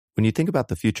When you think about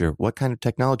the future, what kind of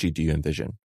technology do you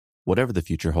envision? Whatever the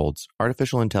future holds,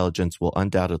 artificial intelligence will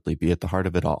undoubtedly be at the heart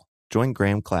of it all. Join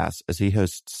Graham Class as he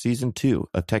hosts Season 2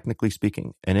 of Technically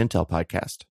Speaking, an Intel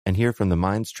podcast, and hear from the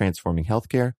minds transforming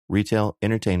healthcare, retail,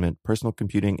 entertainment, personal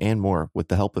computing, and more with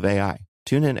the help of AI.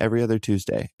 Tune in every other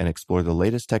Tuesday and explore the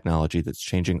latest technology that's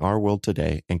changing our world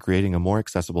today and creating a more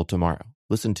accessible tomorrow.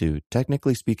 Listen to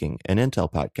Technically Speaking, an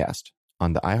Intel podcast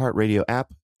on the iHeartRadio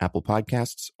app, Apple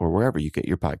Podcasts, or wherever you get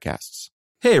your podcasts.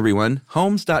 Hey everyone,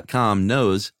 Homes.com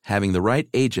knows having the right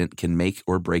agent can make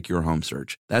or break your home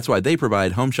search. That's why they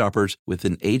provide home shoppers with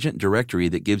an agent directory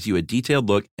that gives you a detailed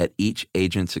look at each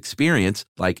agent's experience,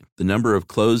 like the number of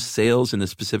closed sales in a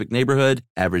specific neighborhood,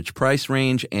 average price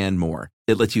range, and more.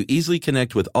 It lets you easily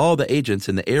connect with all the agents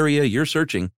in the area you're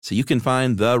searching so you can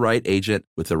find the right agent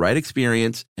with the right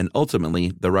experience and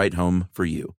ultimately the right home for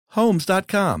you.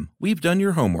 Homes.com. We've done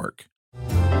your homework.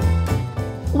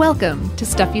 Welcome to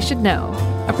Stuff You Should Know,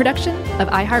 a production of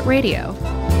iHeartRadio.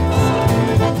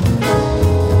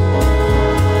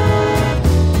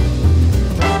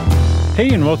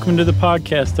 Hey, and welcome to the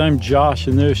podcast. I'm Josh,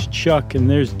 and there's Chuck, and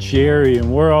there's Jerry,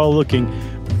 and we're all looking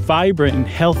vibrant and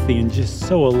healthy and just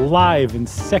so alive and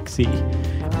sexy.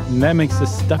 And that makes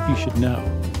us Stuff You Should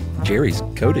Know. Jerry's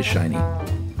coat is shiny.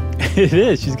 It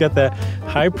is. She's got that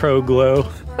high pro glow.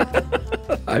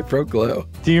 High pro glow.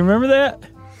 Do you remember that?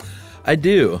 I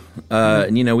do.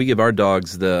 And you know, we give our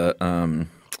dogs the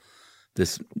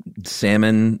this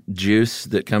salmon juice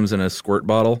that comes in a squirt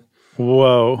bottle.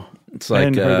 Whoa. It's like, I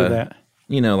hadn't heard of that.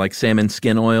 You know, like salmon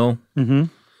skin oil. Mm-hmm.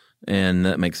 And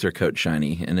that makes their coat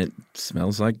shiny. And it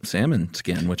smells like salmon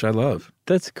skin, which I love.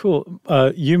 That's cool.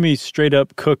 Yumi straight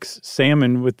up cooks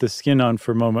salmon with the skin on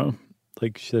for Momo.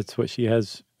 Like, that's what she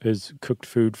has as cooked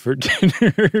food for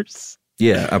dinners.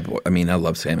 Yeah. I mean, I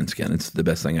love salmon skin. It's the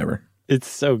best thing ever. It's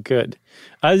so good.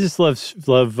 I just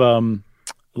love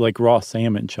like raw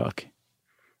salmon, Chuck.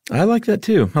 I like that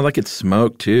too. I like it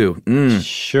smoked too.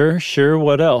 Sure.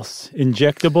 What else?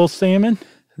 Injectable salmon?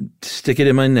 Stick it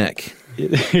in my neck.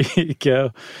 There you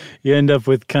go. You end up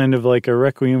with kind of like a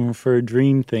Requiem for a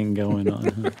Dream thing going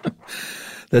on. Huh?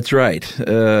 That's right.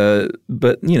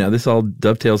 But, you know, this all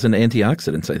dovetails into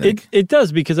antioxidants, I think. It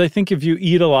does, because I think if you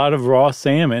eat a lot of raw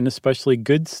salmon, especially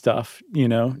good stuff, you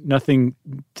know, nothing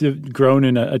grown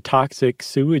in a toxic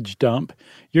sewage dump,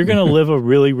 you're going to live a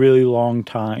really, really long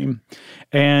time.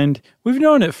 And we've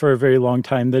known it for a very long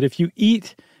time that if you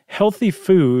eat healthy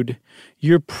food,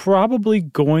 you're probably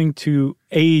going to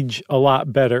age a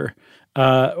lot better.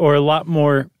 Or a lot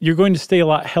more, you're going to stay a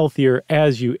lot healthier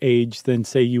as you age than,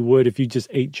 say, you would if you just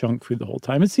ate junk food the whole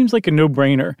time. It seems like a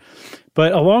no-brainer.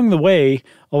 But along the way,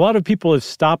 a lot of people have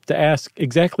stopped to ask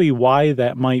exactly why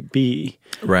that might be.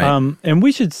 Right. And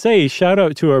we should say, shout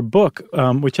out to our book,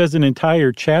 which has an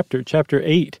entire chapter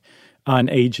 8, on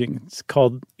aging. It's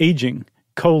called Aging,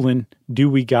 Do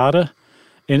We Gotta?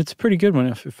 And it's a pretty good one,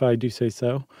 if I do say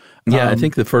so. Yeah, I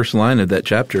think the first line of that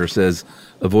chapter says,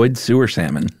 avoid sewer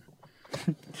salmon.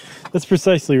 That's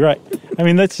precisely right. I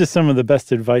mean, that's just some of the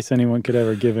best advice anyone could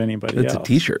ever give anybody else. It's a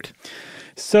T-shirt.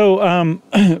 So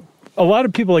a lot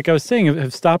of people, like I was saying,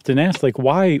 have stopped and asked, like,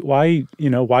 why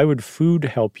would food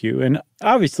help you? And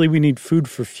obviously we need food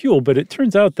for fuel, but it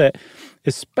turns out that,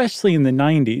 especially in the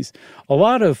 90s, a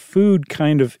lot of food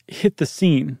kind of hit the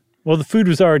scene. Well, the food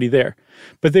was already there,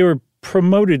 but they were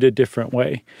promoted a different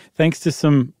way, thanks to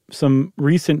some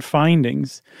recent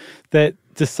findings that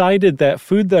decided that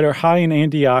food that are high in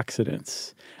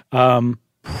antioxidants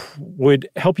would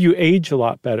help you age a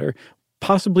lot better,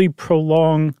 possibly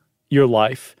prolong your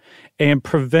life, and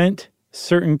prevent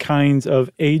certain kinds of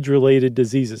age-related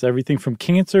diseases, everything from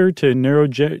cancer to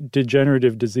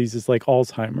neurodegenerative diseases like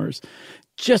Alzheimer's,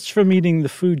 just from eating the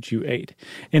food you ate.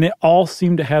 And it all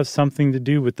seemed to have something to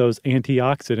do with those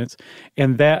antioxidants,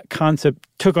 and that concept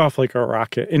took off like a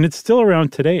rocket, and it's still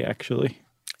around today, actually.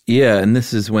 Yeah, and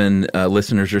this is when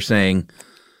listeners are saying,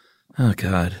 oh,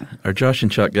 God, are Josh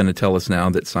and Chuck going to tell us now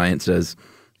that science says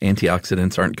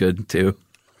antioxidants aren't good, too?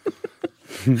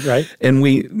 Right. And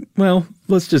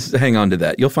let's just hang on to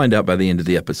that. You'll find out by the end of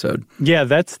the episode. Yeah,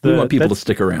 we want people to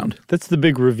stick around. That's the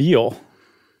big reveal.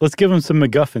 Let's give them some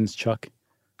MacGuffins, Chuck.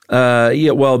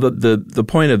 Well, the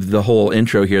point of the whole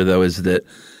intro here, though, is that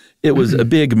it was a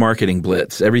big marketing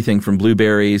blitz. Everything from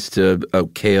blueberries to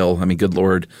kale. I mean, good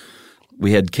Lord.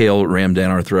 We had kale rammed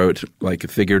down our throat, like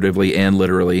figuratively and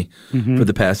literally, for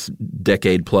the past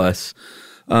decade plus.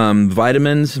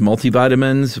 Vitamins,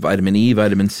 multivitamins, vitamin E,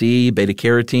 vitamin C,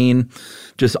 beta-carotene,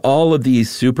 just all of these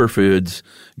superfoods.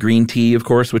 Green tea, of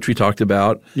course, which we talked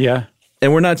about. Yeah.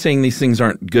 And we're not saying these things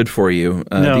aren't good for you.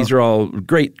 No. These are all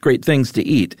great things to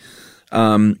eat.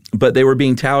 But they were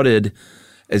being touted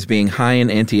as being high in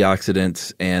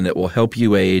antioxidants, and it will help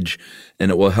you age, and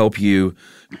it will help you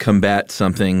combat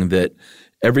something that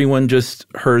everyone just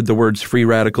heard the words free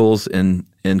radicals, and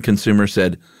consumers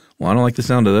said, well, I don't like the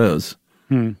sound of those.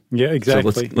 Yeah,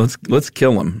 exactly. So let's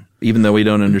kill them, even though we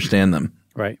don't understand them.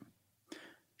 Right.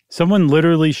 Someone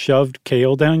literally shoved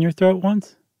kale down your throat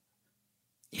once?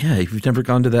 Yeah, you've never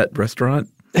gone to that restaurant?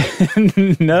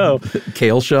 No.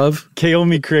 Kale shove? Kale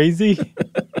me crazy?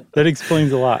 That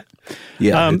explains a lot.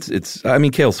 Yeah, it's. I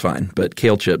mean, kale's fine, but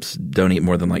kale chips, don't eat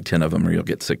more than like 10 of them or you'll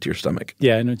get sick to your stomach.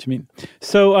 Yeah, I know what you mean.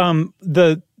 So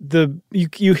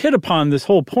you hit upon this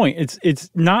whole point. It's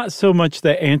not so much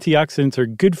that antioxidants are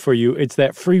good for you, it's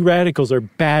that free radicals are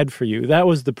bad for you. That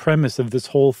was the premise of this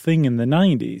whole thing in the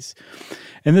 90s.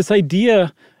 And this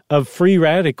idea of free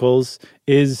radicals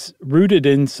is rooted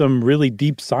in some really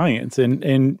deep science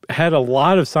and had a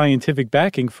lot of scientific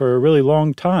backing for a really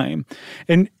long time.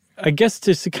 And I guess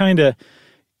just to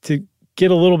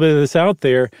get a little bit of this out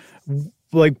there,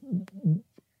 like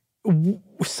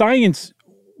science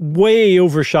way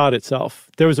overshot itself.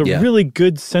 There was a really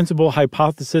good, sensible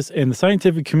hypothesis, and the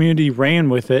scientific community ran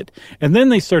with it. And then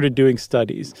they started doing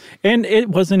studies. And it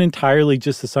wasn't entirely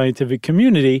just the scientific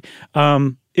community.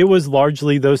 It was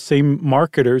largely those same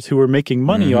marketers who were making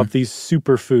money off these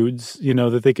superfoods,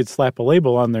 that they could slap a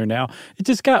label on there now. It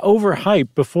just got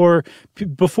overhyped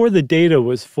before the data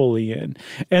was fully in.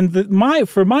 And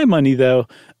for my money, though,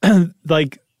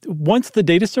 like once the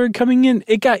data started coming in,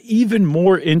 it got even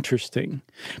more interesting.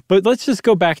 But let's just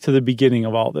go back to the beginning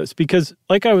of all this, because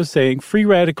like I was saying, free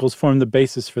radicals form the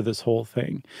basis for this whole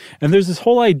thing. And there's this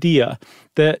whole idea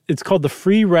that it's called the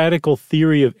free radical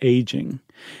theory of aging.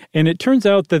 And it turns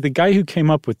out that the guy who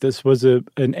came up with this was an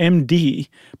MD,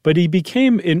 but he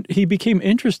became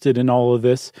interested in all of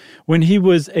this when he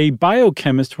was a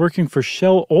biochemist working for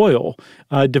Shell Oil,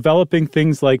 developing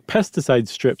things like pesticide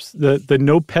strips. The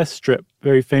no pest strip,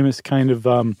 very famous kind of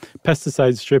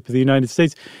pesticide strip of the United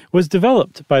States, was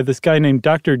developed by this guy named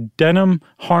Dr. Denham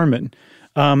Harman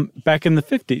back in the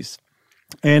 50s.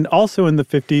 And also in the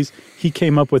 50s, he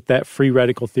came up with that free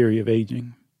radical theory of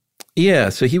aging. Yeah,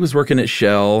 so he was working at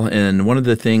Shell, and one of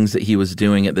the things that he was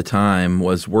doing at the time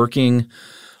was working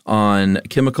on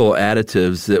chemical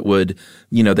additives that would,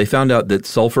 they found out that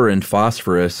sulfur and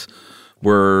phosphorus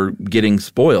were getting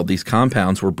spoiled. These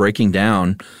compounds were breaking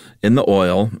down in the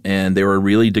oil, and they were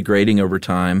really degrading over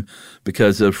time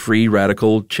because of free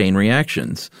radical chain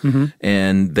reactions. Mm-hmm.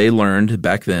 And they learned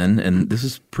back then, and this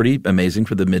is pretty amazing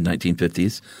for the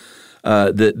mid-1950s,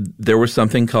 that there was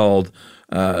something called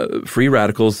free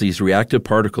radicals, these reactive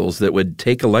particles that would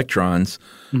take electrons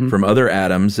from other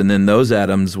atoms, and then those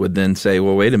atoms would then say,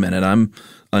 well, wait a minute, I'm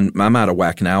out of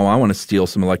whack now. I want to steal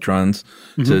some electrons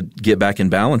to get back in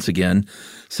balance again.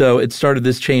 So it started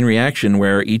this chain reaction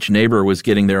where each neighbor was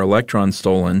getting their electrons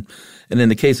stolen. And in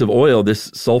the case of oil, this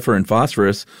sulfur and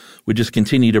phosphorus would just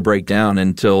continue to break down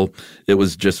until it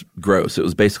was just gross. It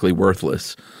was basically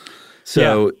worthless.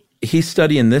 So he's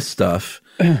studying this stuff.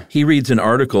 He reads an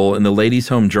article in the Ladies'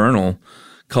 Home Journal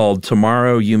called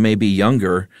Tomorrow You May Be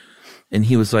Younger. And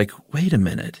he was like, wait a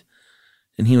minute.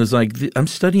 And he was like, I'm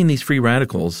studying these free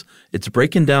radicals. It's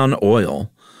breaking down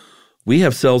oil. We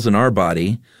have cells in our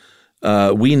body.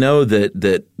 We know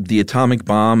that the atomic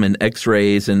bomb and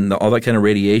X-rays and all that kind of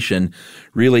radiation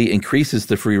really increases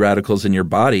the free radicals in your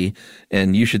body,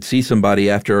 and you should see somebody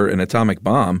after an atomic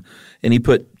bomb. And he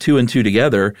put 2 and 2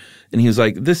 together, and he was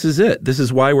like, this is it. This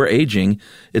is why we're aging.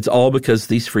 It's all because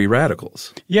these free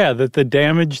radicals. Yeah, that the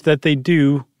damage that they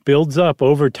do builds up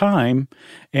over time,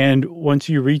 and once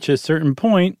you reach a certain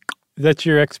point, that's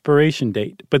your expiration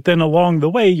date. But then along the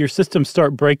way, your systems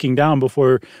start breaking down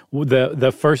before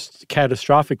the first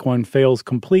catastrophic one fails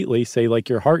completely, say like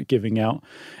your heart giving out.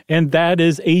 And that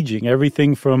is aging.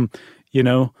 Everything from,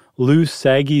 loose,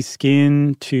 saggy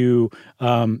skin to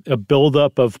a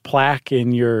buildup of plaque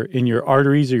in your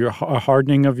arteries or a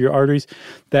hardening of your arteries,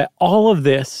 that all of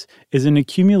this is an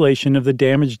accumulation of the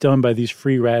damage done by these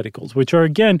free radicals, which are,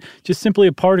 again, just simply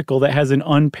a particle that has an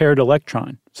unpaired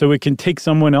electron. So it can take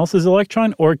someone else's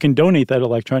electron or it can donate that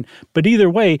electron. But either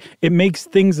way, it makes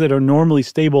things that are normally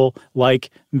stable, like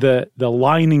the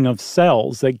lining of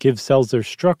cells that give cells their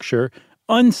structure,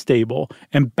 unstable,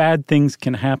 and bad things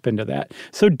can happen to that.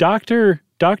 So Dr.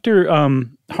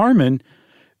 Harman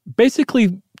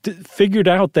basically figured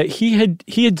out that he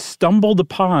had stumbled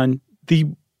upon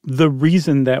the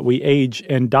reason that we age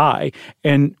and die.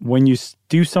 And when you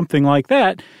do something like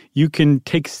that, you can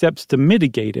take steps to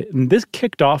mitigate it. And this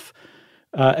kicked off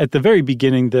at the very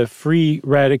beginning, the free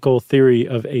radical theory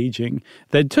of aging.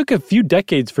 That took a few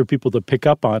decades for people to pick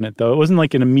up on it, though. It wasn't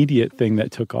like an immediate thing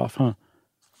that took off, huh?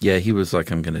 Yeah, he was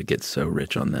like, I'm going to get so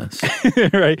rich on this.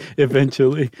 Right,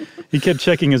 eventually. He kept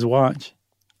checking his watch.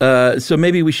 So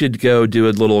maybe we should go do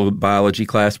a little biology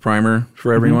class primer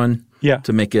for everyone. Yeah.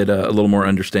 To make it a little more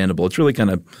understandable. It's really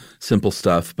kind of simple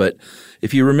stuff. But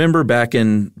if you remember back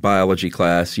in biology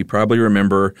class, you probably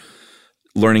remember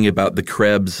learning about the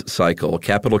Krebs cycle,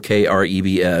 capital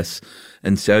Krebs,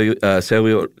 and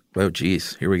cellular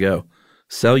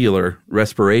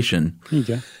respiration. There you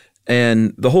go.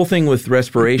 And the whole thing with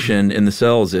respiration in the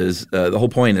cells is the whole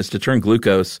point is to turn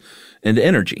glucose into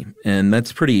energy. And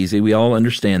that's pretty easy. We all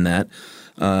understand that.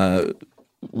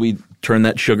 We turn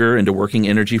that sugar into working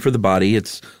energy for the body.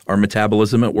 It's our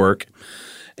metabolism at work.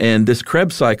 And this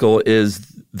Krebs cycle is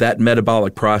that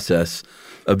metabolic process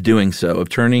of doing so, of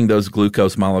turning those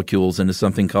glucose molecules into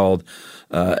something called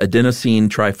adenosine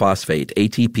triphosphate,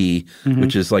 ATP,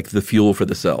 which is like the fuel for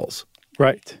the cells.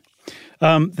 Right.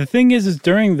 The thing is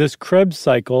during this Krebs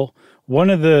cycle,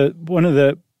 one of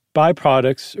the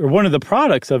byproducts, or one of the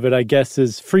products of it, I guess,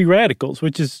 is free radicals,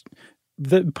 which is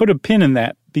put a pin in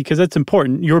that because that's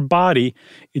important. Your body,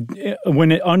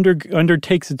 when it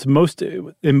undertakes its most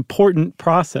important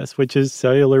process, which is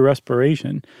cellular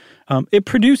respiration, it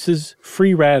produces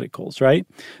free radicals, right?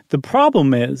 The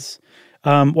problem is,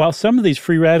 while some of these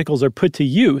free radicals are put to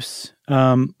use,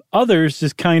 others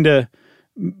just kind of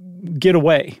get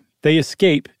away. They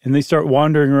escape and they start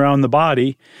wandering around the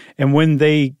body. And when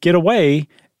they get away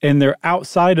and they're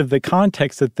outside of the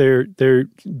context that they're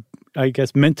I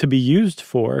guess, meant to be used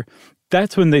for,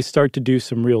 that's when they start to do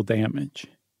some real damage.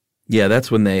 Yeah,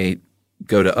 that's when they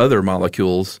go to other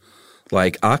molecules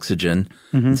like oxygen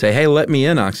and say, hey, let me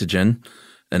in, oxygen.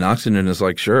 And oxygen is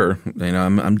like, sure,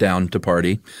 I'm down to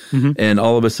party. And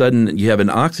all of a sudden you have an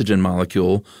oxygen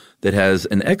molecule that has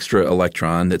an extra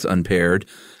electron that's unpaired.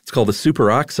 It's called a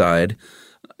superoxide.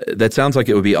 That sounds like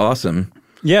it would be awesome.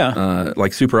 Yeah.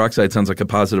 Like superoxide sounds like a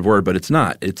positive word, but it's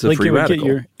not. It's a free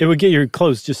radical. It would get your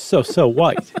clothes just so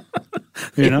white.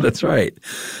 You know? That's right.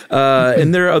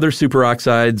 And there are other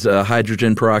superoxides.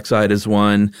 Hydrogen peroxide is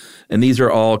one. And these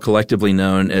are all collectively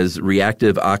known as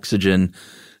reactive oxygen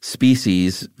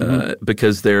species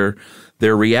because they're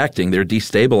reacting. They're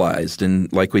destabilized.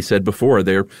 And like we said before,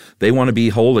 they want to be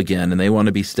whole again and they want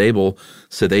to be stable.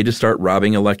 So they just start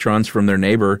robbing electrons from their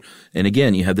neighbor. And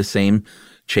again, you have the same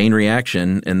chain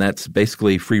reaction, and that's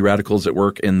basically free radicals at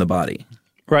work in the body.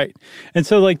 Right. And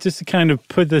so, like, just to kind of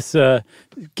put this,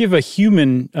 give a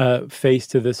human face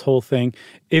to this whole thing,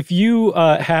 if you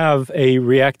have a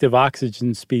reactive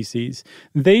oxygen species,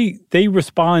 they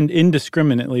respond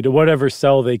indiscriminately to whatever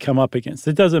cell they come up against.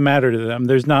 It doesn't matter to them.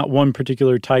 There's not one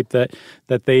particular type that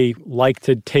they like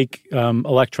to take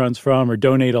electrons from or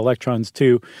donate electrons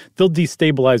to. They'll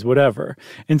destabilize whatever.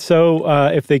 And so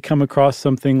if they come across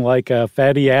something like a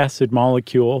fatty acid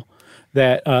molecule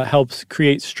that helps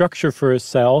create structure for a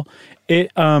cell,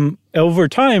 it over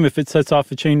time, if it sets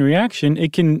off a chain reaction,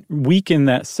 it can weaken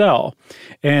that cell.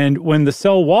 And when the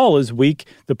cell wall is weak,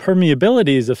 the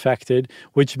permeability is affected,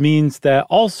 which means that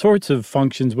all sorts of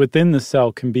functions within the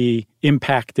cell can be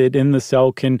impacted, and the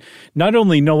cell can not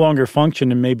only no longer function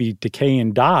and maybe decay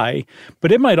and die,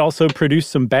 but it might also produce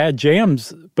some bad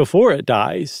jams before it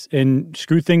dies and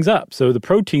screw things up. So the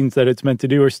proteins that it's meant to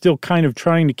do are still kind of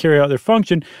trying to carry out their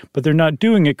function, but they're not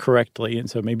doing it correctly. And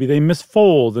so maybe they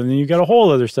misfold, and then you got a whole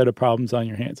other set of problems on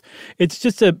your hands. It's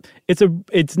just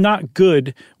it's not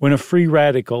good when a free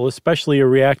radical, especially a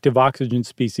reactive oxygen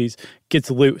species,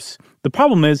 gets loose. The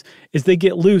problem is they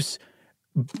get loose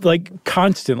like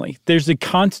constantly. There's a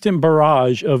constant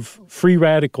barrage of free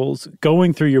radicals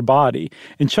going through your body.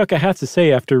 And Chuck, I have to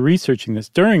say,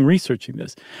 during researching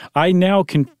this, I now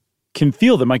can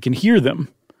feel them. I can hear them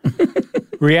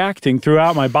reacting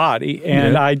throughout my body.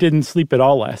 And I didn't sleep at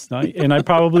all last night. And I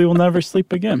probably will never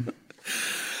sleep again.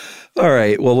 All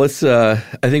right. Well, let's. I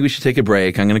think we should take a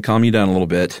break. I'm going to calm you down a little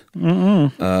bit.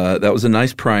 That was a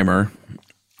nice primer,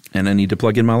 and I need to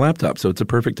plug in my laptop, so it's a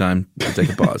perfect time to take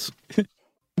a pause.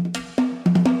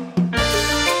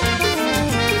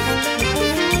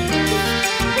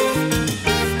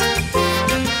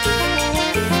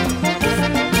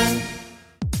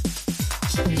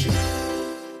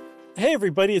 Hey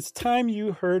everybody, it's time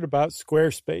you heard about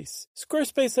Squarespace.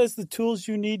 Squarespace has the tools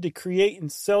you need to create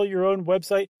and sell your own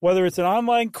website, whether it's an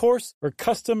online course or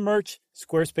custom merch.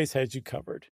 Squarespace has you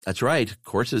covered. That's right.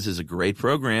 Courses is a great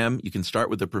program. You can start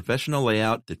with a professional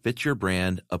layout that fits your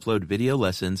brand, upload video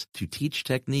lessons to teach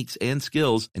techniques and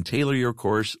skills, and tailor your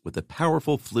course with a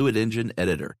powerful Fluid Engine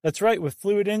editor. That's right. With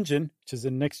Fluid Engine, which is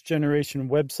a next-generation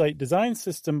website design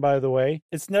system, by the way,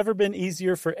 it's never been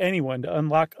easier for anyone to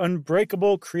unlock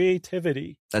unbreakable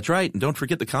creativity. That's right. And don't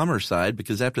forget the commerce side,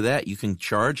 because after that, you can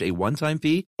charge a one-time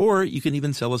fee, or you can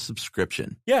even sell a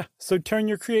subscription. Yeah, so turn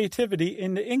your creativity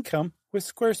into income with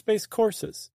Squarespace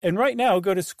courses. And right now,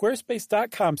 go to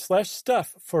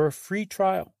squarespace.com/stuff for a free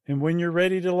trial. And when you're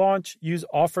ready to launch, use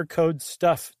offer code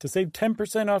STUFF to save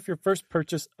 10% off your first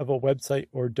purchase of a website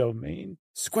or domain.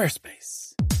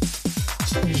 Squarespace.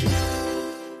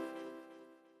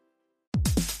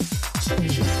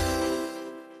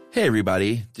 Hey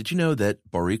everybody, did you know that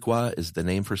Boricua is the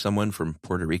name for someone from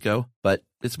Puerto Rico? But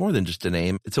it's more than just a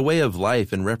name. It's a way of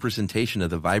life and representation of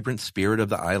the vibrant spirit of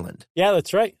the island. Yeah,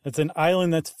 that's right. It's an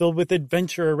island that's filled with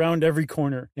adventure around every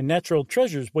corner and natural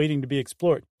treasures waiting to be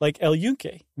explored, like El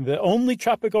Yunque, the only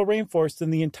tropical rainforest in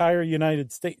the entire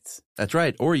United States. That's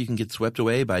right. Or you can get swept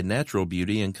away by natural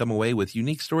beauty and come away with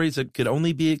unique stories that could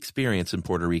only be experienced in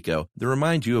Puerto Rico that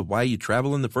remind you of why you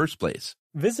travel in the first place.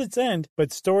 Visits end,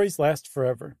 but stories last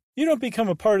forever. You don't become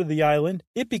a part of the island,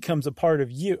 it becomes a part of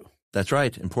you. That's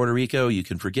right. In Puerto Rico, you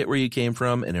can forget where you came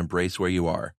from and embrace where you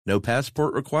are. No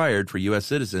passport required for U.S.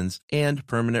 citizens and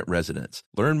permanent residents.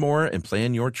 Learn more and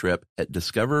plan your trip at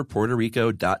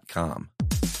discoverpuertorico.com.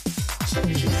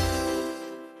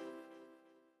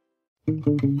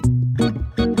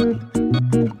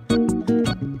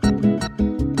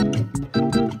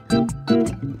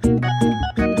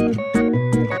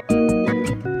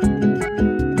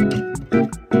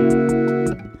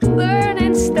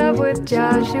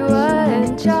 Joshua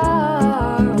and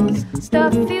Charles,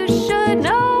 stuff you should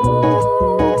know.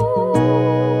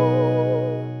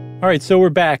 All right, so we're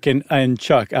back, and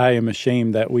Chuck, I am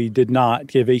ashamed that we did not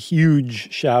give a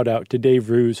huge shout out to Dave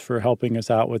Ruse for helping us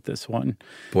out with this one.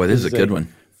 Boy, this is a good one.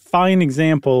 Fine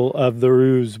example of the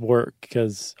Ruse work,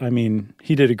 because, I mean,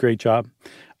 he did a great job.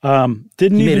 He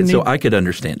made it so I could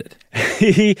understand it.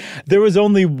 There was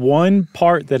only one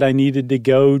part that I needed to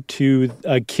go to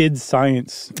a kids'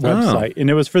 science website, and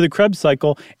it was for the Krebs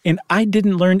cycle, and I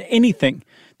didn't learn anything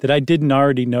that I didn't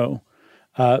already know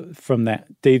from that.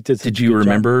 Dave did. Did you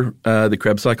remember the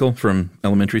Krebs cycle from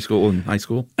elementary school and high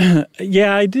school?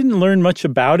 Yeah, I didn't learn much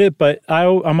about it, but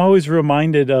I'm always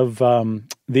reminded of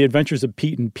the Adventures of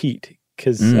Pete and Pete,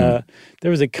 because there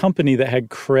was a company that had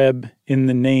Krebs in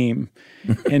the name,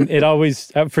 and it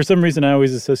always, for some reason, I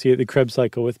always associate the Krebs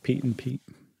cycle with Pete and Pete.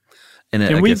 And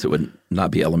I guess it would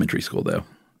not be elementary school, though.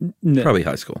 No. Probably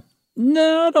high school.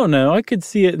 No, I don't know. I could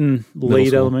see it in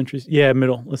late elementary. Yeah,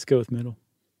 middle. Let's go with middle.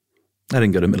 I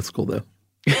didn't go to middle school, though.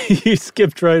 You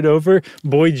skipped right over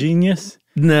Boy Genius?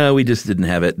 No, we just didn't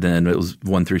have it then. It was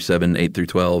 1 through 7, 8 through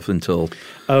 12 until...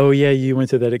 Oh, yeah, you went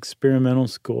to that experimental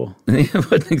school. It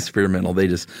wasn't experimental.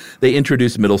 They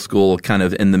introduced middle school kind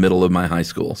of in the middle of my high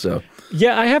school, so...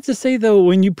 Yeah, I have to say, though,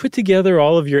 when you put together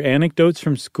all of your anecdotes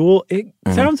from school, it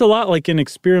sounds a lot like an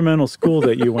experimental school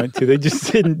that you went to. They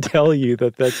just didn't tell you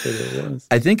that that's what it was.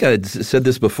 I think I'd said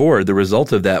this before. The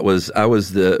result of that was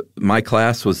my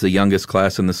class was the youngest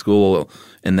class in the school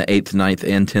in the 8th, 9th,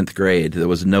 and 10th grade. There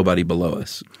was nobody below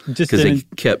us because they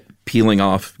kept peeling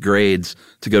off grades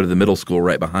to go to the middle school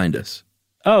right behind us.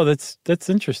 Oh, that's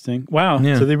interesting. Wow.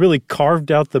 Yeah. So they really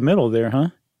carved out the middle there, huh?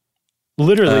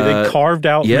 Literally, they carved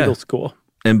out middle school.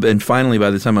 And finally,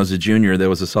 by the time I was a junior, there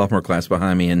was a sophomore class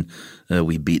behind me, and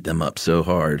we beat them up so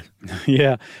hard.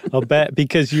 Yeah, I'll bet,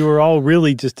 because you were all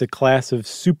really just a class of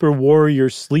super warrior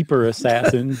sleeper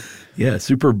assassins. Yeah,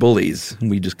 super bullies.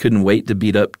 We just couldn't wait to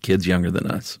beat up kids younger than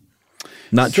us.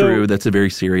 Not true. That's a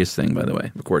very serious thing, by the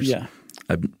way. Of course, yeah.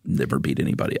 I've never beat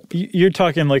anybody up. You're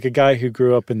talking like a guy who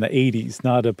grew up in the 80s,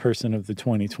 not a person of the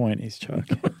 2020s, Chuck.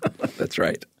 That's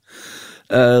right.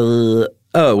 We're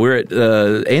at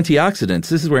antioxidants.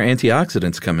 This is where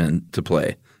antioxidants come into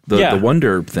play. The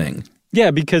wonder thing.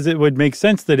 Yeah, because it would make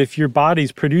sense that if your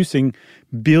body's producing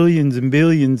billions and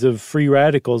billions of free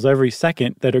radicals every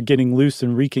second that are getting loose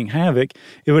and wreaking havoc,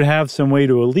 it would have some way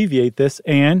to alleviate this.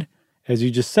 And, as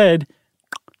you just said,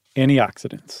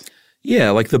 antioxidants.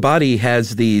 Yeah, like the body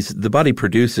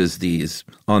produces these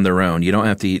on their own. You don't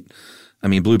have to eat. I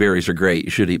mean, blueberries are great.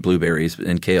 You should eat blueberries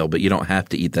and kale, but you don't have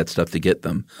to eat that stuff to get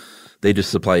them. They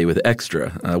just supply you with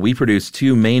extra. We produce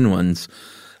two main ones,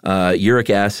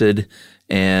 uric acid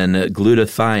and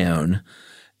glutathione.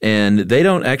 And they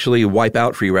don't actually wipe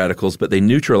out free radicals, but they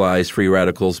neutralize free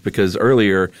radicals, because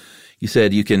earlier you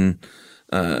said you can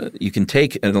you can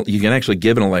actually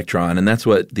give an electron, and that's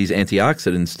what these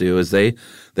antioxidants do. Is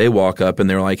they walk up and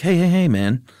they're like, hey,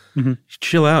 man,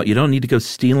 chill out. You don't need to go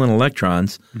stealing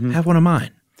electrons. Have one of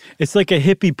mine. It's like a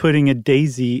hippie putting a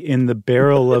daisy in the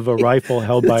barrel of a rifle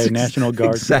held by a National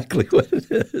Guard. Exactly what it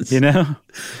is. You know?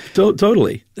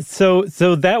 Totally. So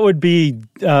that would be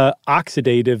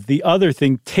oxidative. The other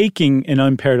thing, taking an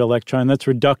unpaired electron, that's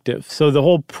reductive. So the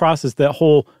whole process, that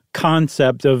whole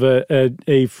concept of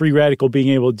a free radical being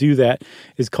able to do that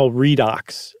is called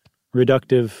redox,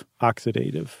 reductive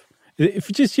oxidative.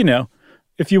 If just,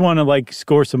 if you want to like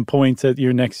score some points at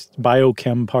your next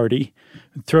biochem party,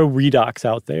 throw redox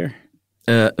out there.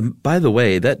 By the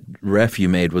way, that ref you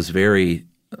made was very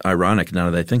ironic now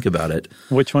that I think about it.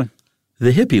 Which one?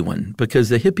 The hippie one, because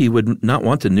the hippie would not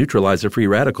want to neutralize a free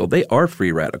radical. They are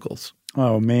free radicals.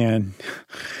 Oh, man.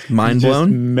 Mind Just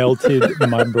blown? melted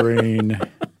my brain.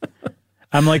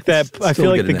 I'm like that. I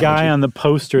feel like the guy on the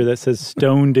poster that says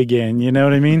stoned again. You know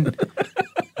what I mean?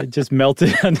 It just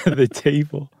melted under the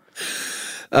table.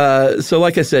 So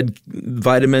like I said,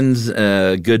 vitamins,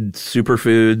 good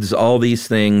superfoods, all these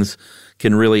things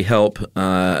can really help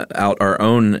out our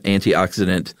own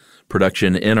antioxidant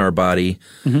production in our body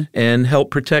and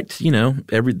help protect,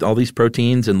 all these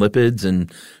proteins and lipids and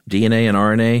DNA and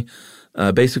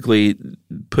RNA, basically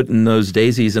putting those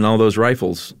daisies in all those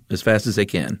rifles as fast as they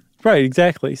can. Right,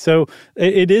 exactly. So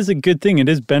it is a good thing. It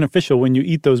is beneficial when you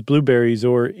eat those blueberries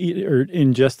or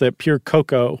ingest that pure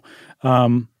cocoa,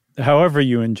 however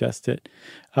you ingest it.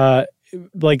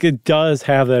 Like it does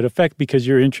have that effect because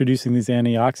you're introducing these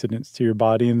antioxidants to your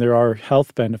body and there are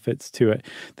health benefits to it.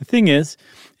 The thing is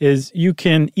you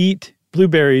can eat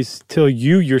blueberries till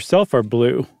you yourself are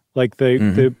blue, like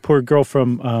the poor girl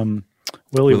from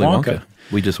Willy Wonka.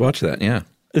 We just watched that, yeah.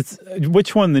 It's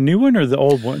which one, the new one or the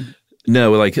old one?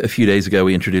 No, like a few days ago,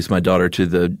 we introduced my daughter to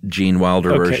the Gene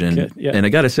Wilder version. Good, yeah. And I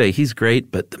got to say, he's great,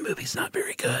 but the movie's not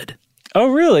very good. Oh,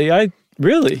 really?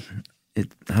 Really? I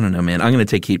don't know, man. I'm going to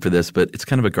take heat for this, but it's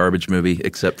kind of a garbage movie,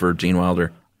 except for Gene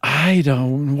Wilder.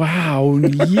 Wow.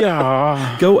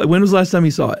 Yeah. When was the last time you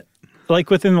saw it?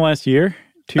 Like within the last year?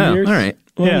 2 years? All right.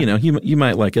 Well, yeah. You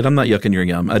might like it. I'm not yucking your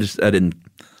yum. I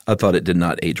thought it did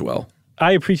not age well.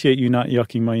 I appreciate you not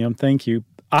yucking my yum. Thank you.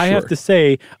 I Sure. have to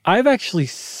say, I've actually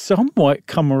somewhat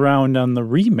come around on the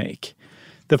remake.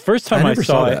 The first time I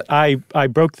saw it, I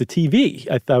broke the TV.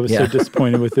 I was so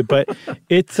disappointed with it. But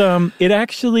it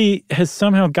actually has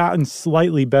somehow gotten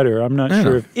slightly better. I'm not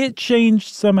sure if it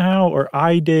changed somehow or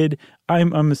I did.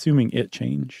 I'm assuming it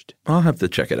changed. I'll have to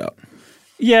check it out.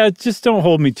 Yeah, just don't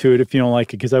hold me to it if you don't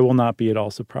like it because I will not be at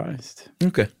all surprised.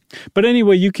 Okay. But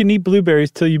anyway, you can eat blueberries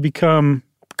till you become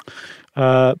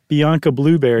Bianca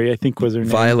Blueberry, I think was her name.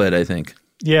 Violet, I think.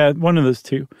 Yeah, one of those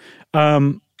two.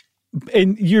 And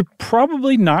you're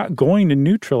probably not going to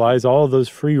neutralize all of those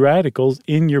free radicals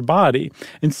in your body.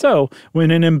 And so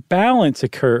when an imbalance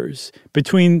occurs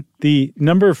between the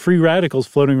number of free radicals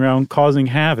floating around causing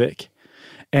havoc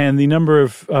and the number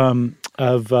of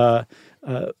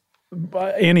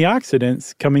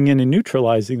antioxidants coming in and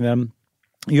neutralizing them,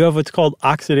 you have what's called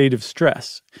oxidative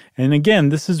stress. And again,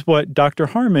 this is what Dr.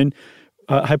 Harmon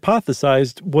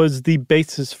hypothesized was the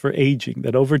basis for aging,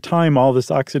 that over time, all this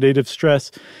oxidative stress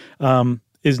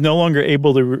is no longer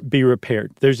able to be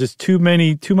repaired. There's just too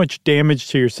much damage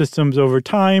to your systems over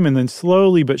time, and then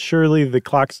slowly but surely the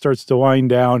clock starts to wind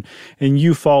down, and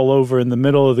you fall over in the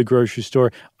middle of the grocery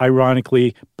store,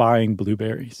 ironically buying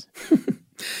blueberries.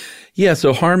 Yeah,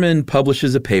 so Harmon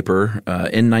publishes a paper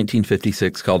in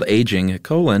 1956 called Aging,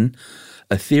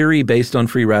 a theory based on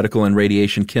free radical and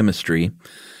radiation chemistry.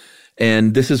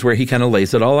 And this is where he kind of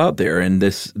lays it all out there, and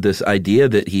this idea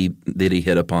that he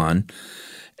hit upon.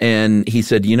 And he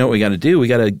said, you know what we got to do? We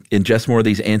got to ingest more of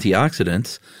these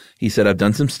antioxidants. He said, I've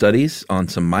done some studies on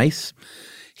some mice.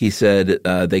 He said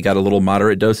they got a little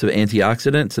moderate dose of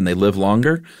antioxidants and they live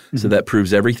longer. So that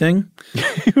proves everything.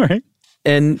 Right.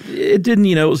 And it didn't,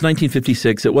 it was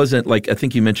 1956. It wasn't like, I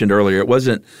think you mentioned earlier,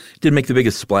 it didn't make the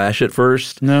biggest splash at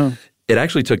first. No. It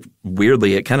actually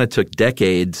it kind of took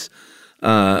decades,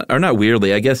 or not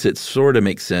weirdly, I guess it sort of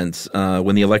makes sense.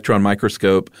 When the electron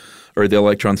microscope or the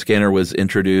electron scanner was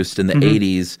introduced in the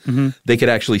 80s, they could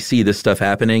actually see this stuff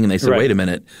happening. And they said, wait a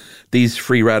minute, these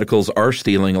free radicals are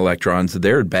stealing electrons.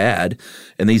 They're bad.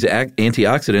 And these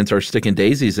antioxidants are sticking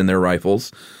daisies in their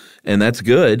rifles. And that's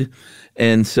good.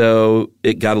 And so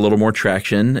it got a little more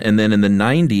traction. And then in the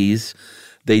 90s,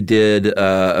 they did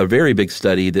a very big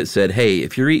study that said, hey,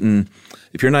 if you're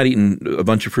not eating a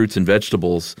bunch of fruits and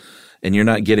vegetables and you're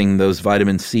not getting those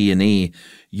vitamins C and E,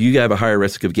 you have a higher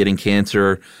risk of getting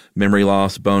cancer, memory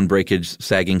loss, bone breakage,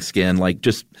 sagging skin, like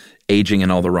just aging in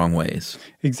all the wrong ways.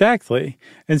 Exactly.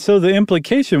 And so the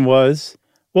implication was,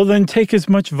 well, then take as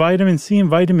much vitamin C and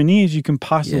vitamin E as you can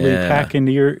possibly pack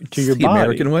into your The body.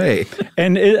 American way.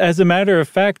 And as a matter of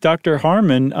fact, Dr.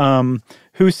 Harmon,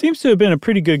 who seems to have been a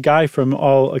pretty good guy from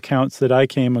all accounts that I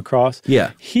came across,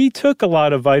 he took a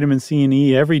lot of vitamin C and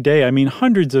E every day. I mean,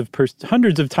 hundreds of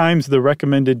times the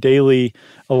recommended daily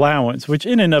allowance, which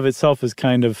in and of itself is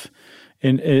kind of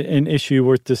an issue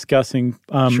worth discussing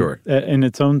in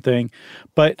its own thing.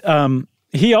 But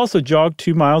he also jogged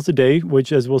 2 miles a day,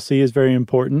 which, as we'll see, is very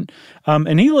important.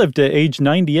 And he lived at age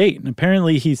 98. And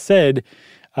apparently he said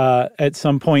at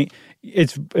some point,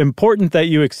 it's important that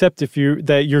you accept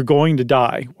that you're going to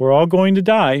die. We're all going to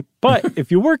die. But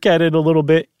if you work at it a little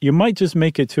bit, you might just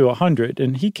make it to 100.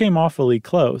 And he came awfully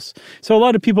close. So a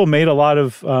lot of people made a lot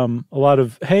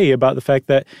of hay about the fact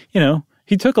that,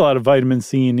 he took a lot of vitamin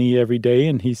C and E every day,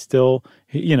 and he still,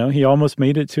 he almost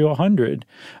made it to 100.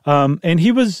 And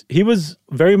he was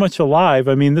very much alive.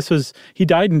 I mean, he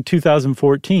died in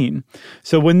 2014.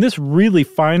 So when this really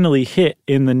finally hit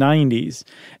in the 90s,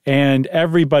 and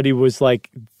everybody was like,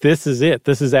 this is it.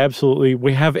 This is absolutely,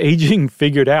 we have aging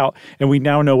figured out, and we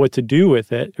now know what to do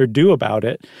with it or do about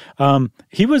it.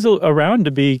 He was around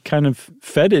to be kind of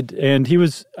feted, and he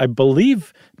was, I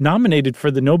believe, nominated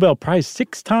for the Nobel Prize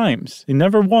 6 times. He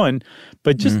never won,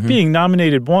 but just being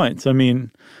nominated once, I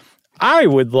mean, I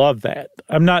would love that.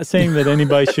 I'm not saying that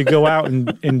anybody should go out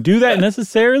and do that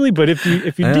necessarily, but if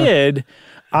you did,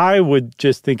 I would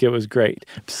just think it was great.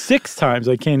 6 times,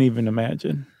 I can't even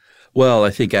imagine. Well, I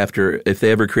think if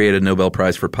they ever create a Nobel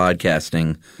Prize for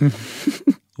podcasting,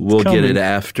 we'll get it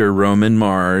after Roman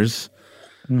Mars,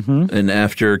 and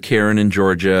after Karen in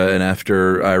Georgia, and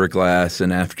after Ira Glass,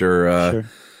 and after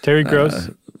Terry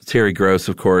Gross. Terry Gross,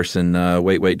 of course, and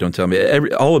wait, don't tell me.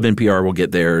 All of NPR will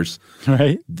get theirs.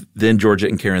 Right. Then Georgia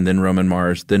and Karen, then Roman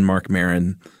Mars, then Mark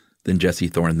Maron, then Jesse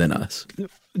Thorne, then us.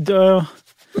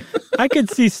 I could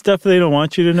see stuff they don't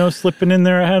want you to know slipping in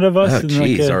there ahead of us. Oh,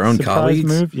 geez, our own colleagues.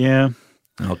 Move. Yeah.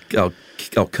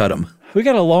 I'll cut them. We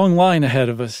got a long line ahead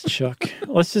of us, Chuck.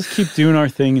 Let's just keep doing our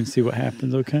thing and see what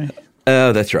happens, okay?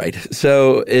 That's right.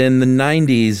 So in the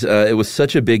 90s, it was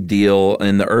such a big deal.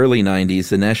 In the early 90s,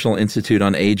 the National Institute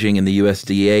on Aging and the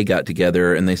USDA got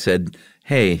together and they said,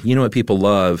 hey, you know what people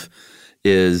love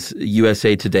is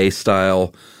USA Today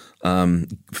style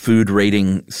food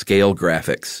rating scale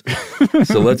graphics.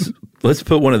 So let's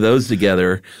put one of those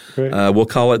together. Right. We'll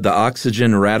call it the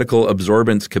oxygen radical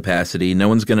absorbance capacity. No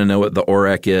one's going to know what the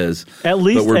ORAC is. At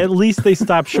least they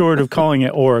stopped short of calling it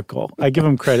Oracle. I give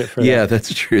them credit for that. Yeah,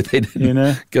 that's true. They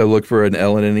didn't go look for an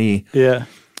L and an E. Yeah.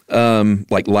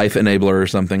 Like Life Enabler or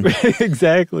something.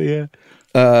 Exactly, yeah.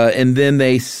 And then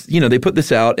they put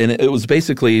this out, and it was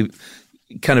basically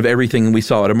kind of everything we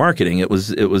saw out of marketing. It was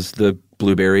the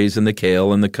blueberries and the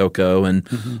kale and the cocoa and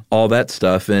all that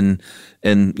stuff. And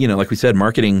like we said,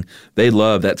 marketing, they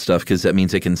love that stuff because that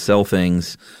means they can sell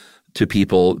things to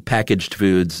people, packaged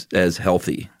foods, as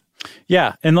healthy.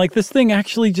 Yeah, and like this thing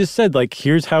actually just said, like,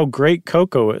 here's how great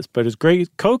cocoa is. But as great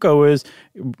cocoa is,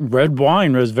 red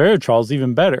wine, resveratrol is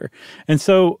even better. And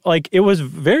so, like, it was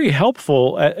very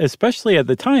helpful, especially at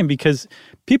the time, because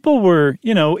people were,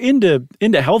 into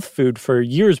health food for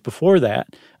years before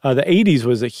that. The 80s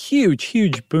was a huge,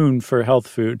 huge boon for health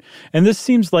food. And this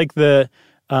seems like the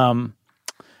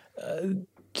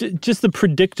just the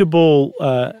predictable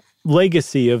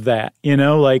legacy of that,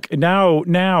 like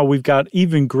now we've got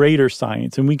even greater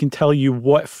science and we can tell you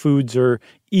what foods are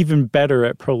even better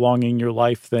at prolonging your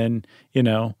life than,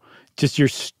 just your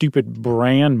stupid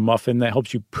bran muffin that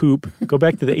helps you poop. Go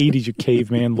back to the 80s, you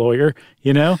caveman lawyer,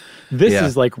 This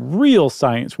is like real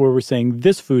science where we're saying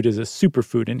this food is a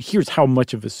superfood and here's how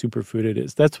much of a superfood it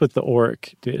is. That's what the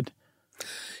ORAC did.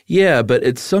 Yeah, but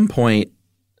at some point,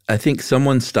 I think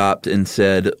someone stopped and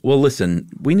said, well, listen,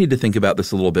 we need to think about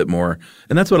this a little bit more.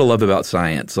 And that's what I love about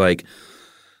science. Like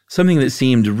something that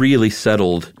seemed really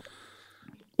settled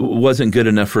wasn't good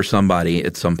enough for somebody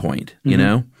at some point, you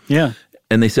know? Yeah.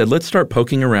 And they said, let's start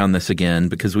poking around this again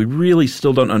because we really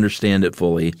still don't understand it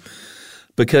fully.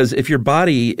 Because if your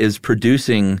body is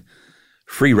producing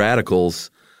free radicals,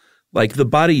 like the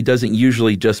body doesn't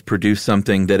usually just produce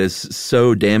something that is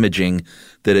so damaging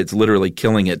that it's literally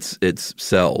killing its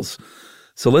cells.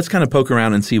 So let's kind of poke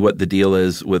around and see what the deal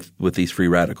is with these free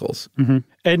radicals.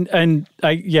 And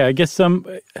I guess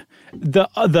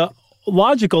the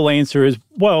logical answer is,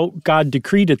 well, God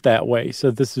decreed it that way,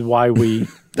 so this is why we.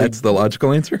 That's the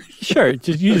logical answer? Sure,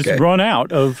 just run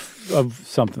out of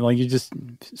something, like you just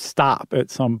stop at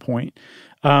some point.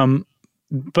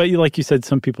 but like you said,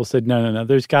 some people said, no.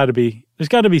 There's got to be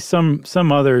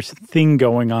some other thing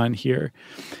going on here.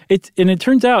 And it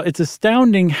turns out it's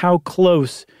astounding how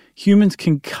close humans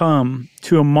can come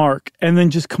to a mark and then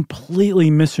just completely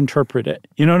misinterpret it.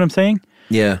 You know what I'm saying?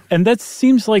 Yeah. And that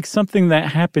seems like something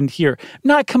that happened here.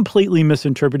 Not completely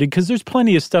misinterpreted, because there's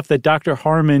plenty of stuff that Dr.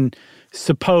 Harmon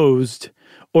supposed,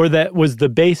 or that was the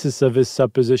basis of his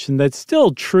supposition, that's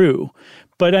still true.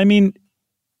 But I mean,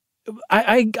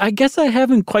 I guess I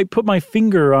haven't quite put my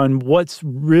finger on what's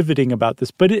riveting about this,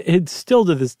 but it's still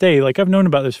to this day, like I've known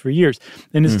about this for years,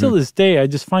 and it's still to this day, I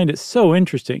just find it so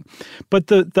interesting. But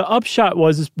the upshot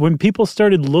is when people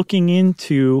started looking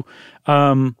into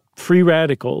free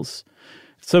radicals,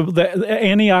 so the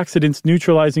antioxidants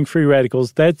neutralizing free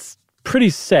radicals, that's pretty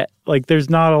set. Like there's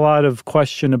not a lot of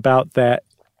question about that,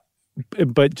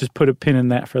 but just put a pin in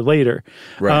that for later.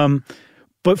 Right.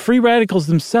 But free radicals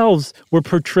themselves were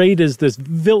portrayed as this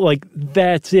like,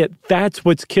 that's it. That's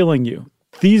what's killing you.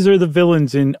 These are the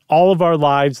villains in all of our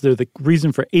lives. They're the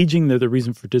reason for aging. They're the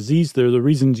reason for disease. They're the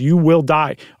reasons you will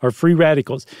die, are free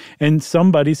radicals. And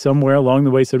somebody somewhere along the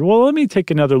way said, well, let me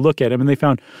take another look at them. And they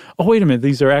found, oh, wait a minute,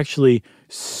 these are actually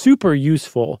super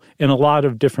useful in a lot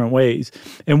of different ways.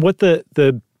 And what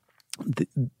the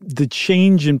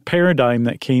change in paradigm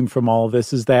that came from all of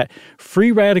this is that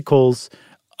free radicals,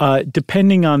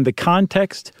 depending on the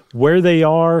context, where they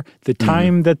are, the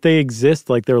time that they exist,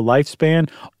 like their lifespan,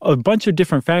 a bunch of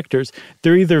different factors,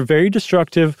 they're either very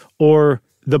destructive or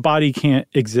the body can't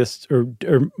exist or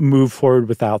move forward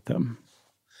without them.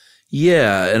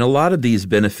 Yeah, and a lot of these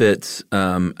benefits,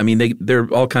 there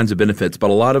are all kinds of benefits,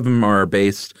 but a lot of them are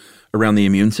based around the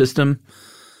immune system,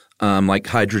 like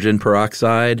hydrogen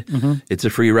peroxide. It's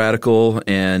a free radical,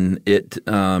 and it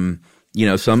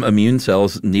some immune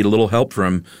cells need a little help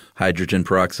from hydrogen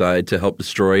peroxide to help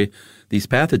destroy these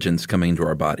pathogens coming into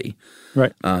our body.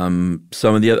 Right. Some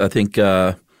of the other, I think,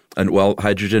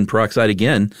 hydrogen peroxide,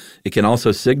 again, it can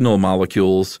also signal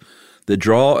molecules that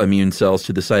draw immune cells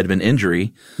to the site of an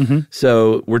injury.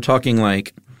 So we're talking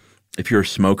like if you're a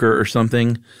smoker or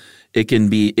something, it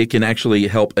can actually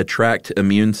help attract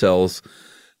immune cells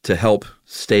to help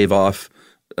stave off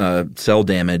cell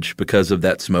damage because of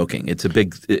that smoking.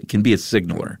 It can be a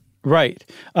signaler. Right.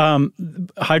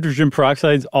 Hydrogen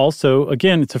peroxide also,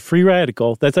 again, it's a free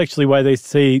radical. That's actually why they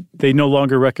say they no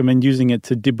longer recommend using it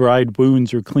to debride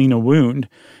wounds or clean a wound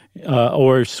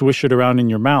or swish it around in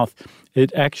your mouth.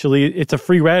 It's a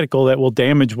free radical that will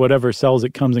damage whatever cells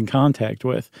it comes in contact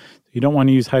with. You don't want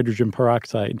to use hydrogen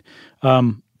peroxide.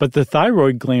 But the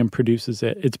thyroid gland produces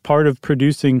it. It's part of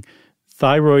producing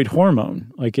thyroid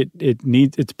hormone. Like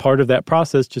it's part of that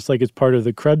process, just like it's part of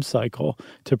the Krebs cycle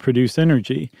to produce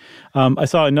energy. I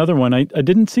saw another one. I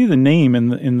didn't see the name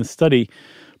in the study,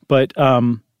 but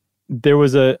there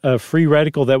was a free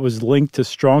radical that was linked to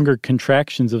stronger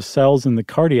contractions of cells in the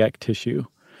cardiac tissue.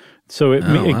 So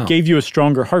it gave you a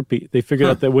stronger heartbeat. They figured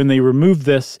out that when they removed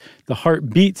this, the heart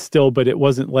beat still, but it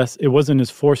wasn't as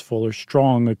forceful or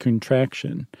strong a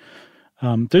contraction.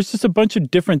 There's just a bunch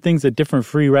of different things that different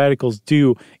free radicals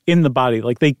do in the body.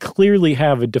 Like they clearly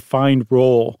have a defined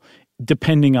role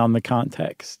depending on the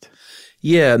context.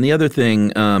 Yeah, and the other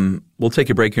thing, we'll take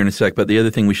a break here in a sec, but the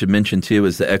other thing we should mention too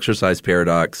is the exercise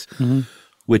paradox,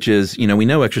 which is, we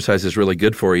know exercise is really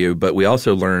good for you, but we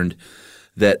also learned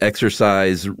that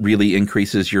exercise really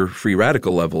increases your free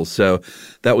radical levels. So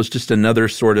that was just another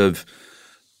sort of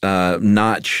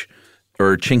notch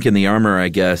or chink in the armor, I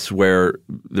guess, where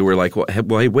they were like, well,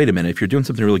 hey, wait a minute. If you're doing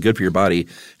something really good for your body and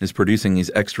it's producing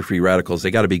these extra free radicals,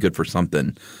 they got to be good for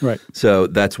something. Right. So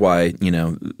that's why,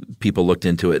 people looked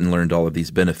into it and learned all of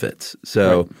these benefits.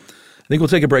 So I think we'll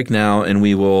take a break now and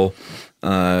we will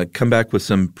come back with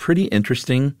some pretty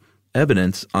interesting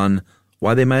evidence on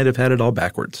why they might have had it all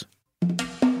backwards.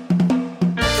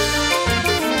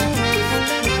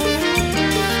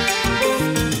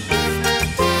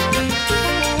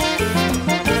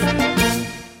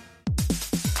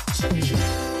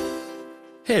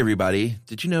 Hey everybody,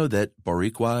 did you know that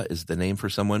Boricua is the name for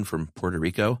someone from Puerto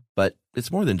Rico? But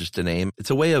it's more than just a name. It's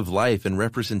a way of life and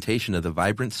representation of the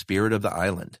vibrant spirit of the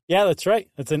island. Yeah, that's right.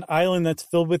 It's an island that's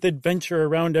filled with adventure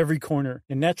around every corner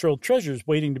and natural treasures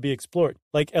waiting to be explored,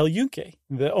 like El Yunque,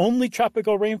 the only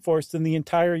tropical rainforest in the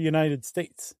entire United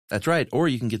States. That's right. Or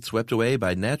you can get swept away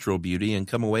by natural beauty and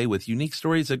come away with unique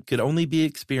stories that could only be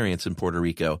experienced in Puerto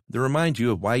Rico that remind you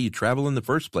of why you travel in the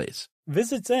first place.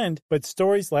 Visits end, but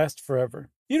stories last forever.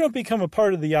 You don't become a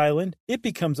part of the island, it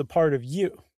becomes a part of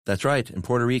you. That's right. In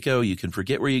Puerto Rico, you can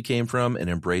forget where you came from and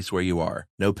embrace where you are.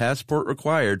 No passport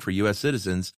required for U.S.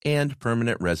 citizens and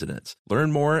permanent residents.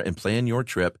 Learn more and plan your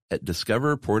trip at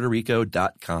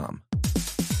discoverpuertorico.com.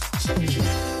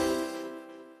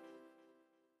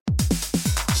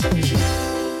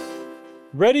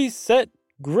 Ready, set,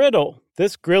 griddle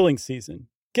this grilling season.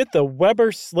 Get the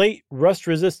Weber Slate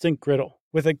rust-resistant griddle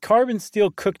with a carbon steel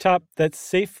cooktop that's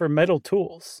safe for metal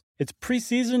tools. It's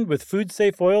pre-seasoned with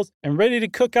food-safe oils and ready to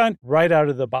cook on right out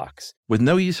of the box. With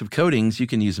no use of coatings, you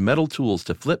can use metal tools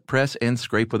to flip, press, and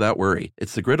scrape without worry.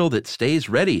 It's the griddle that stays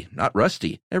ready, not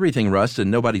rusty. Everything rusts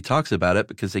and nobody talks about it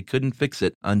because they couldn't fix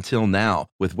it until now.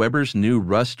 With Weber's new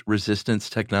rust resistance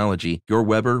technology, your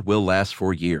Weber will last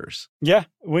for years. Yeah,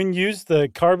 when used, the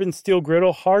carbon steel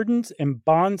griddle hardens and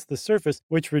bonds the surface,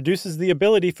 which reduces the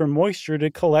ability for moisture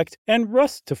to collect and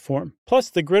rust to form.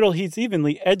 Plus, the griddle heats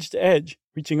evenly edge to edge,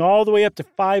 reaching all the way up to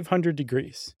 500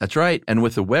 degrees. That's right. And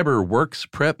with the Weber Works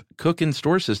Prep Cook and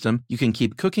Store system, you can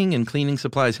keep cooking and cleaning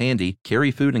supplies handy,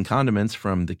 carry food and condiments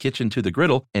from the kitchen to the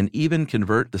griddle, and even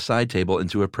convert the side table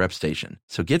into a prep station.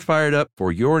 So get fired up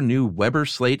for your new Weber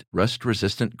Slate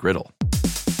rust-resistant griddle.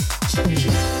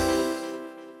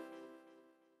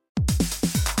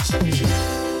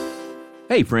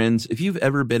 Hey friends, if you've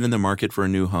ever been in the market for a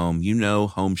new home, you know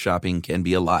home shopping can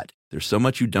be a lot. There's so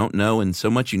much you don't know and so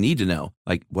much you need to know.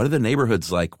 Like, what are the neighborhoods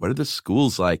like? What are the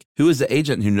schools like? Who is the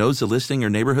agent who knows the listing or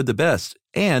neighborhood the best?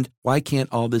 And why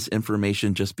can't all this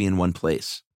information just be in one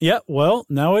place? Yeah, well,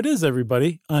 now it is,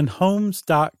 everybody, on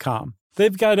Homes.com.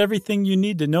 They've got everything you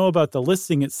need to know about the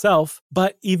listing itself,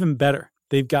 but even better.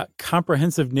 They've got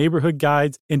comprehensive neighborhood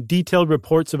guides and detailed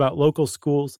reports about local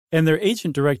schools, and their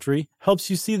agent directory helps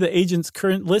you see the agent's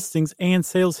current listings and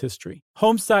sales history.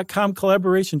 Homes.com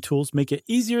collaboration tools make it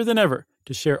easier than ever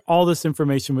to share all this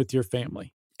information with your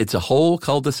family. It's a whole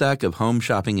cul-de-sac of home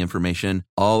shopping information,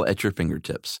 all at your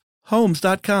fingertips.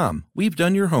 Homes.com. We've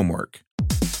done your homework.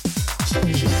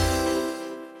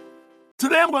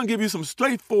 Today I'm going to give you some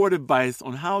straightforward advice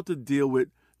on how to deal with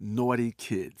naughty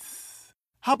kids.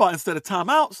 How about instead of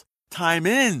timeouts,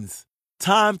 time-ins?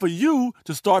 Time for you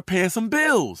to start paying some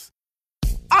bills.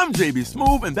 I'm JB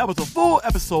Smoove, and that was a full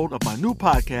episode of my new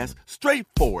podcast,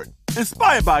 Straightforward,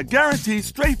 inspired by guaranteed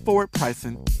straightforward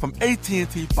pricing from AT&T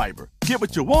Fiber. Get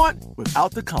what you want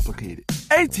without the complicated.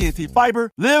 AT&T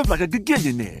Fiber, live like a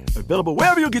gigillionaire. Available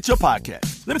wherever you get your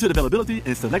podcast. Limited availability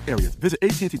in select areas. Visit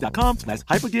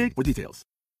AT&T.com/hypergig for details.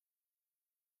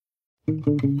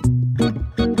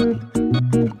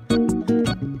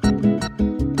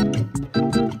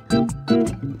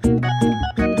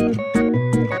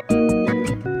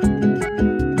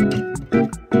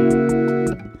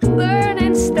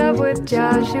 Learning stuff with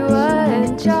Joshua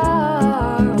and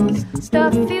Charles.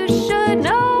 Stuff you should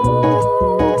know.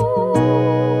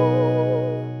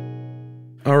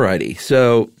 Alrighty,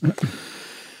 so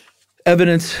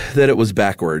evidence that it was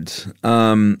backwards.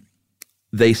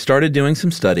 They started doing some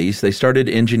studies. They started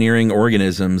engineering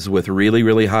organisms with really,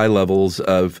 really high levels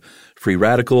of free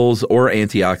radicals or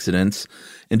antioxidants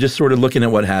and just sort of looking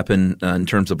at what happened in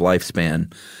terms of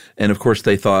lifespan. And of course,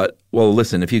 they thought, well,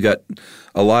 listen, if you got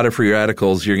a lot of free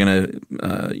radicals, you're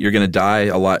gonna die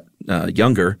a lot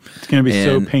younger. It's going to be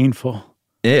so painful.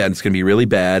 Yeah, and it's going to be really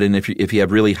bad. And if you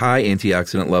have really high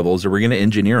antioxidant levels, or we're going to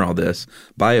engineer all this,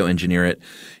 bioengineer it,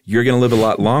 you're going to live a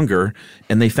lot longer.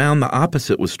 And they found the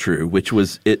opposite was true, which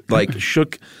was it like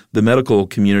shook the medical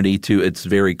community to its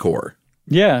very core.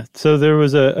 Yeah, so there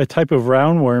was a type of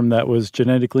roundworm that was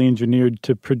genetically engineered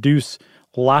to produce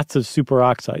lots of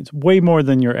superoxides, way more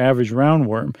than your average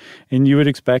roundworm. And you would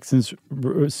expect, since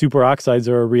superoxides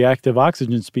are a reactive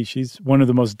oxygen species, one of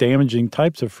the most damaging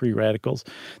types of free radicals,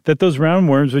 that those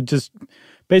roundworms would just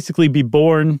basically be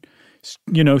born,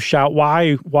 shout,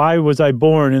 why was I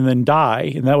born, and then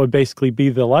die. And that would basically be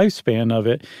the lifespan of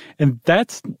it. And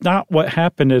that's not what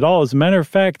happened at all. As a matter of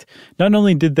fact, not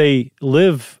only did they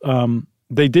live,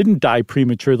 they didn't die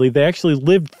prematurely, they actually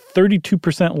lived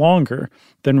 32% longer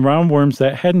than roundworms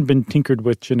that hadn't been tinkered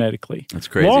with genetically. That's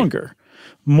crazy. Longer.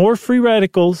 More free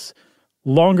radicals,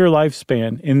 longer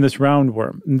lifespan in this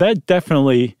roundworm. And that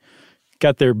definitely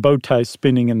got their bow ties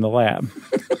spinning in the lab.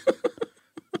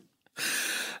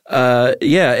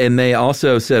 Yeah, and they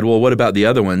also said, well, what about the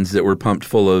other ones that were pumped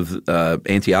full of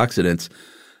antioxidants?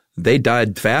 They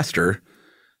died faster.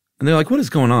 And they're like, what is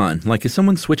going on? Like, is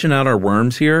someone switching out our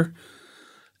worms here?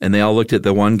 And they all looked at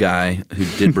the one guy who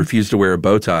did refuse to wear a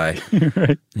bow tie.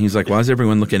 Right. He's like, why is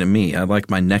everyone looking at me? I like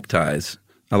my neckties.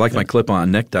 I like my clip-on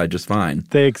necktie just fine.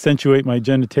 They accentuate my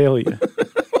genitalia.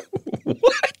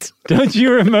 What? Don't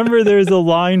you remember there's a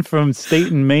line from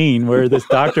State and Maine where this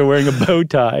doctor wearing a bow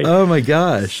tie Oh, my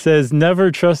gosh. says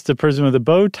never trust a person with a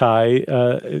bow tie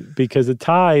because a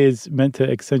tie is meant to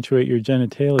accentuate your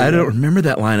genitalia. I don't remember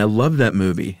that line. I love that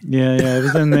movie. Yeah, it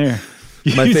was in there.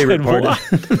 My You favorite said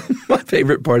part. My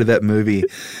favorite part of that movie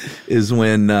is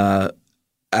when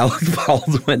Alec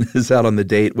Baldwin is out on the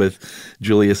date with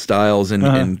Julia Stiles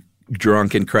and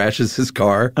drunk and crashes his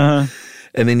car.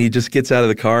 And then he just gets out of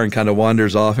the car and kind of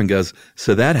wanders off and goes,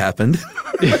 "So that happened."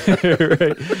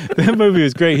 Right. That movie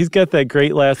was great. He's got that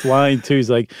great last line, too. He's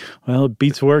like, well, it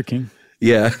beats working.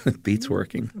 Yeah, it beats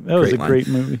working. That was a great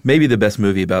movie. Maybe the best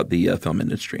movie about the film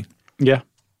industry. Yeah.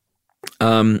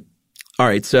 All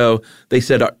right, so they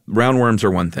said roundworms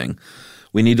are one thing.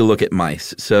 We need to look at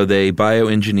mice. So they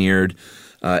bioengineered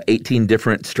 18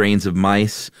 different strains of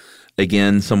mice.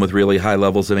 Again, some with really high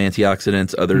levels of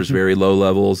antioxidants, others very low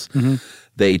levels.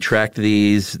 They tracked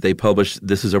these. They published –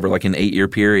 this is over like an 8-year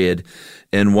period.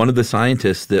 And one of the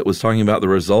scientists that was talking about the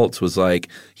results was like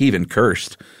 – he even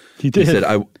cursed. He did. He said,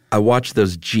 I watched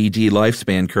those GD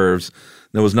lifespan curves.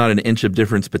 There was not an inch of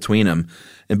difference between them.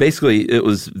 And basically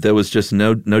there was just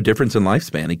no difference in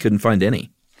lifespan. He couldn't find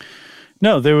any.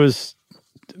 No, there was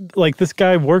 – like this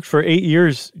guy worked for 8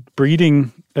 years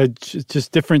breeding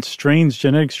just different strains,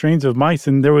 genetic strains of mice,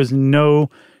 and there was no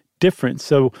difference.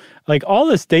 So like all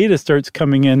this data starts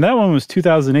coming in. That one was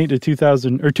 2008 to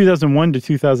 2000 or 2001 to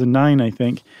 2009, I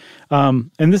think.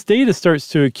 And this data starts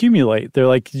to accumulate. They're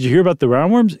like, did you hear about the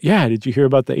roundworms? Yeah. Did you hear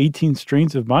about the 18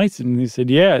 strains of mice? And they said,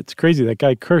 yeah, it's crazy. That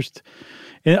guy cursed.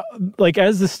 And like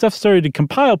as this stuff started to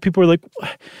compile, people were like,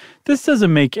 this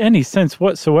doesn't make any sense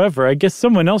whatsoever. I guess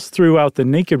someone else threw out the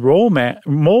naked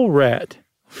mole rat.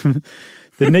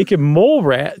 The naked mole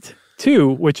rat, too,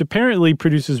 which apparently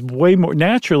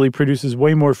naturally produces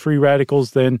way more free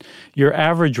radicals than your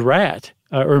average rat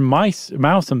or mouse.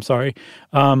 I'm sorry.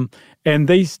 And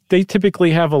they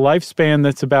typically have a lifespan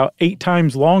that's about 8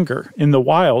 times longer in the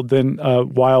wild than a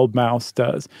wild mouse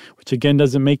does, which again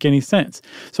doesn't make any sense.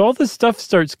 So all this stuff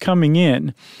starts coming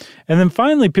in. And then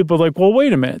finally people are like, well,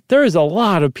 wait a minute. There is a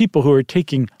lot of people who are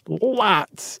taking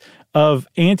lots of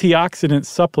antioxidant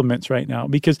supplements right now,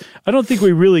 because I don't think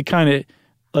we really kind of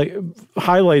like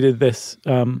highlighted this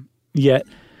yet.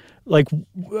 Like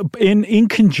in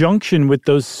conjunction with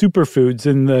those superfoods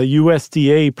in the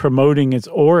USDA promoting its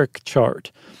ORAC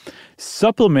chart,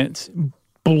 supplements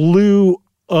blew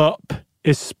up,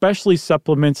 especially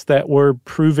supplements that were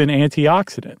proven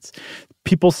antioxidants.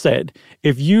 People said,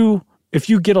 if you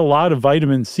get a lot of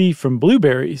vitamin C from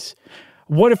blueberries,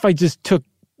 what if I just took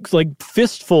like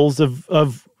fistfuls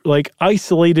of like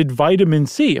isolated vitamin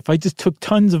C? If I just took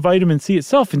tons of vitamin C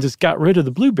itself and just got rid of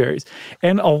the blueberries.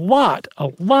 And a lot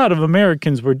of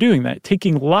Americans were doing that,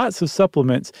 taking lots of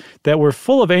supplements that were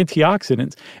full of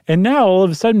antioxidants. And now all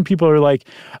of a sudden people are like,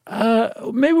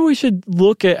 maybe we should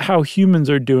look at how humans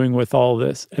are doing with all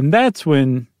this. And that's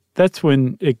when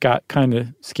it got kind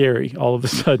of scary all of a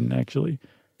sudden, actually.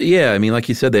 Yeah, I mean, like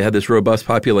you said, they had this robust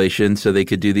population, so they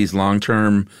could do these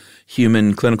long-term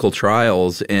human clinical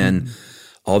trials, and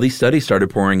all these studies started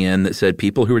pouring in that said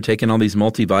people who were taking all these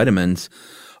multivitamins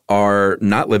are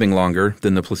not living longer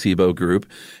than the placebo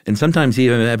group, and sometimes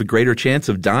even have a greater chance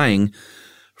of dying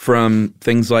from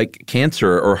things like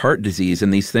cancer or heart disease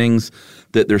and these things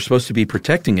that they're supposed to be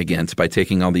protecting against by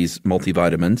taking all these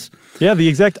multivitamins. Yeah, the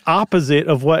exact opposite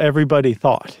of what everybody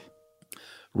thought.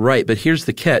 Right, but here's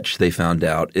the catch they found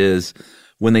out is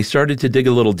when they started to dig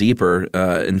a little deeper,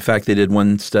 in fact, they did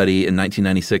one study in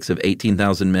 1996 of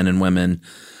 18,000 men and women.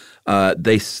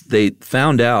 They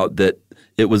found out that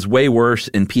it was way worse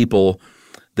in people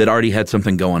that already had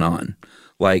something going on,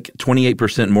 like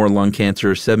 28% more lung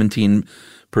cancer,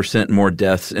 17% more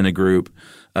deaths in a group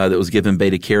that was given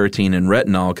beta-carotene and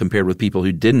retinol compared with people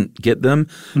who didn't get them.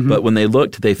 But when they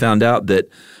looked, they found out that,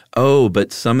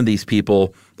 but some of these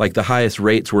people, like the highest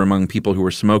rates were among people who were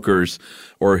smokers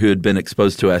or who had been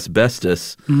exposed to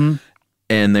asbestos.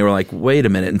 And they were like, wait a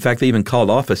minute. In fact, they even called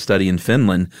off a study in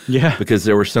Finland because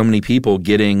there were so many people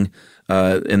getting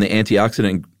in the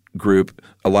antioxidant group.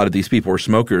 A lot of these people were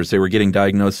smokers. They were getting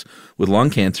diagnosed with lung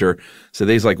cancer. So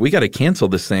they was like, we got to cancel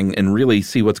this thing and really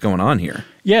see what's going on here.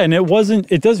 Yeah, and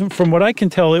it doesn't, from what I can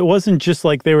tell, it wasn't just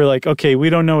like they were like, okay, we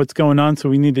don't know what's going on, so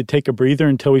we need to take a breather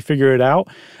until we figure it out.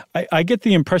 I get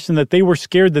the impression that they were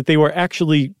scared that they were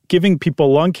actually giving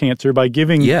people lung cancer by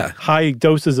giving high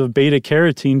doses of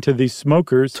beta-carotene to these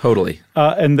smokers. Totally.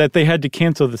 And that they had to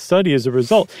cancel the study as a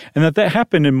result. And that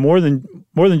happened in more than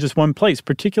just one place.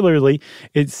 Particularly,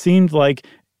 it seemed like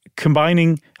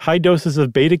combining high doses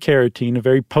of beta-carotene, a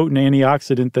very potent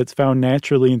antioxidant that's found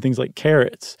naturally in things like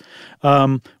carrots,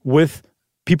 with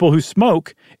people who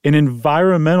smoke, an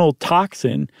environmental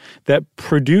toxin that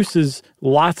produces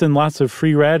lots and lots of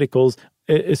free radicals,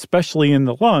 especially in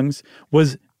the lungs,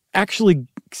 was actually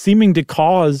seeming to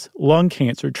cause lung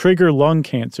cancer, trigger lung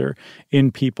cancer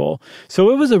in people.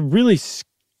 So it was a really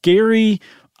scary,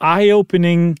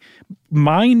 eye-opening,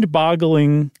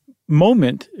 mind-boggling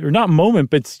moment, or not moment,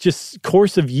 but it's just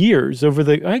course of years over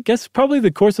I guess probably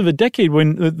the course of a decade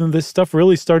when this stuff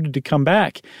really started to come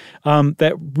back,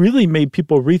 that really made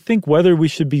people rethink whether we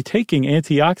should be taking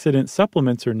antioxidant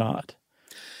supplements or not.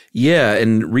 Yeah,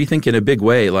 and rethink in a big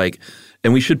way.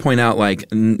 And we should point out,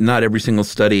 not every single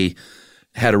study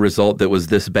had a result that was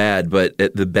this bad, but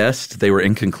at the best, they were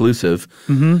inconclusive.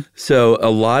 Mm-hmm. So a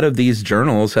lot of these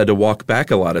journals had to walk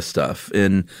back a lot of stuff.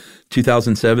 In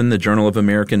 2007, the Journal of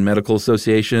American Medical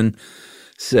Association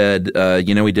said,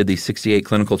 we did these 68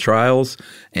 clinical trials,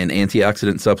 and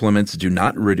antioxidant supplements do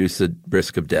not reduce the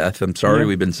risk of death. I'm sorry,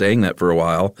 we've been saying that for a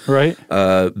while. Right.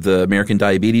 The American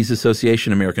Diabetes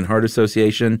Association, American Heart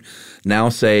Association now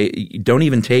say don't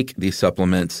even take these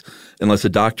supplements unless a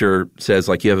doctor says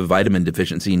you have a vitamin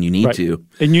deficiency and you need to.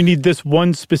 And you need this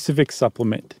one specific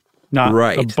supplement, not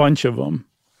a bunch of them.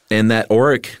 And that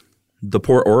the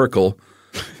poor Oracle,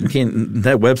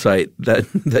 that website,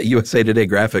 that USA Today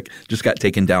graphic just got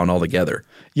taken down altogether.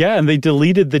 Yeah, and they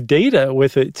deleted the data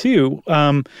with it too,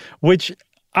 which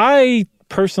I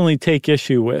personally take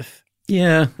issue with.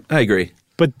 Yeah, I agree.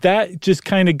 But that just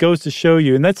kind of goes to show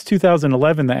you, and that's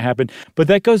 2011 that happened, but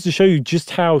that goes to show you just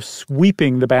how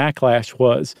sweeping the backlash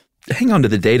was. Hang on to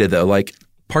the data, though.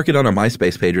 Park it on a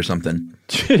MySpace page or something.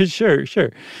 Sure. So,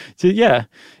 yeah.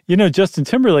 Justin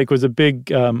Timberlake was a big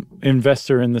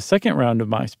investor in the second round of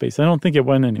MySpace. I don't think it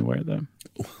went anywhere, though.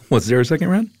 Was there a second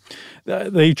round?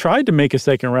 They tried to make a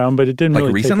second round, but it didn't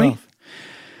really recently? take off.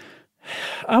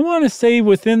 I want to say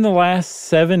within the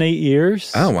last 7-8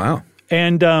 years. Oh, wow.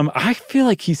 And I feel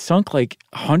like he sunk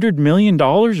 $100 million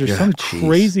or some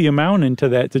crazy amount into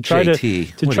that to try to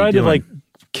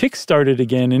kickstart it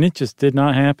again, and it just did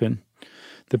not happen.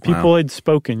 The people had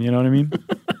spoken, you know what I mean?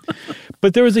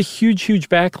 But there was a huge, huge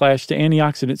backlash to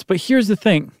antioxidants. But here's the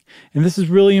thing, and this is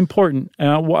really important, and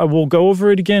I will go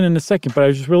over it again in a second, but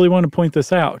I just really want to point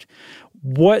this out.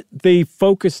 What they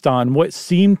focused on, what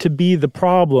seemed to be the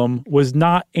problem, was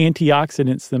not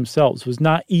antioxidants themselves, was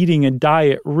not eating a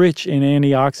diet rich in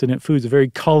antioxidant foods, a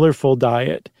very colorful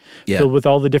diet filled with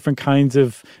all the different kinds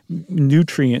of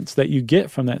nutrients that you get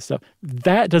from that stuff.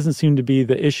 That doesn't seem to be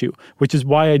the issue, which is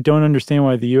why I don't understand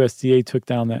why the USDA took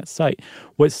down that site.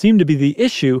 What seemed to be the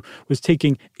issue was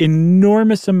taking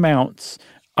enormous amounts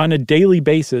on a daily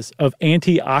basis of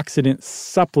antioxidant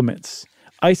supplements,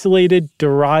 isolated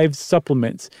derived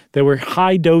supplements that were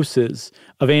high doses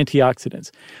of antioxidants.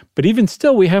 But even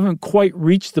still, we haven't quite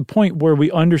reached the point where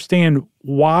we understand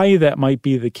why that might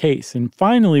be the case. And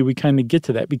finally, we kind of get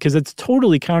to that because it's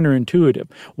totally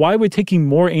counterintuitive. Why would taking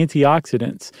more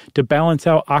antioxidants to balance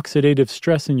out oxidative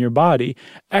stress in your body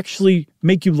actually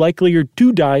make you likelier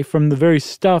to die from the very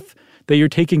stuff that you're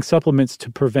taking supplements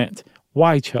to prevent?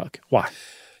 Why, Chuck? Why?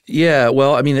 Yeah,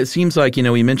 well, I mean, it seems like,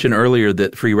 we mentioned earlier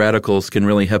that free radicals can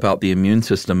really help out the immune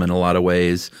system in a lot of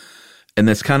ways. And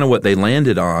that's kind of what they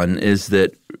landed on, is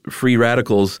that free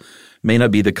radicals may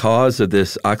not be the cause of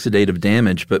this oxidative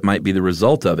damage, but might be the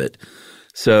result of it.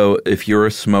 So if you're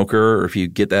a smoker or if you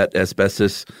get that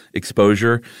asbestos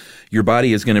exposure, your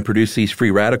body is going to produce these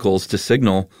free radicals to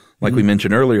signal, like we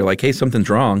mentioned earlier, hey, something's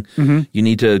wrong. Mm-hmm. You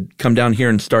need to come down here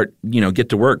and start, get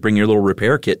to work, bring your little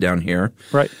repair kit down here.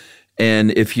 Right.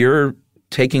 And if you're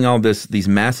taking all these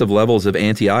massive levels of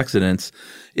antioxidants,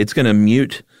 it's going to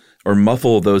mute or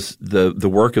muffle the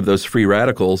work of those free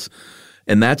radicals.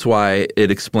 And that's why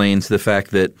it explains the fact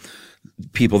that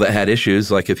people that had issues,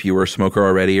 like if you were a smoker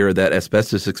already or that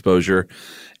asbestos exposure,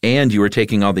 and you were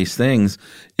taking all these things,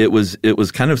 it was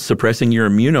kind of suppressing your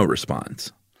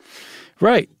immunoresponse.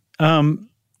 Right.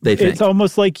 They think. It's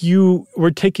almost like you were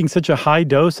taking such a high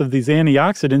dose of these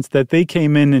antioxidants that they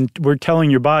came in and were telling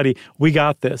your body, we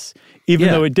got this, even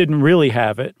though it didn't really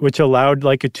have it, which allowed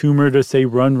a tumor to, say,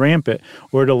 run rampant,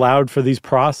 or it allowed for these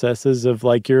processes of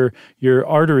your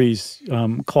arteries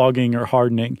clogging or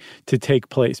hardening to take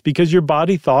place because your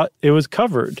body thought it was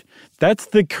covered. That's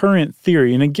the current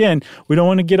theory. And again, we don't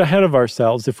want to get ahead of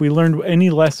ourselves. If we learned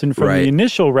any lesson from the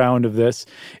initial round of this,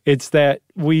 it's that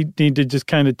we need to just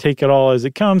kind of take it all as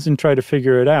it comes and try to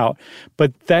figure it out.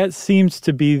 But that seems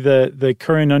to be the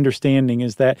current understanding,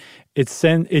 is that it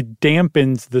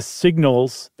dampens the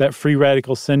signals that free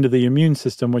radicals send to the immune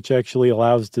system, which actually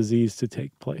allows disease to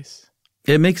take place.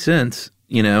 It makes sense.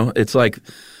 It's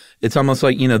almost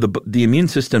like, the immune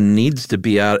system needs to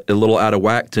be a little out of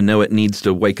whack to know it needs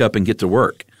to wake up and get to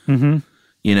work.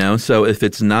 Mm-hmm. So if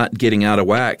it's not getting out of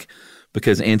whack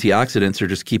because antioxidants are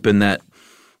just keeping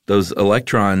those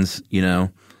electrons,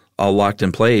 all locked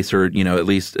in place, or at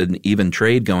least an even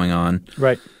trade going on,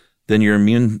 Right. then your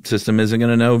immune system isn't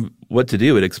going to know what to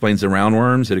do. It explains the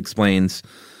roundworms. It explains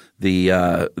the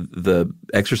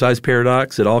exercise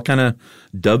paradox. It all kind of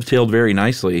dovetailed very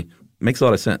nicely. Makes a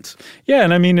lot of sense. Yeah,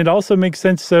 and I mean, it also makes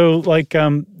sense. So, like,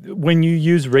 when you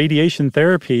use radiation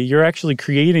therapy, you're actually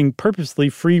creating purposely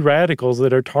free radicals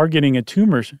that are targeting a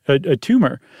tumor,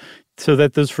 so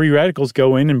that those free radicals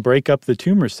go in and break up the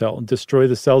tumor cell, destroy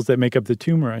the cells that make up the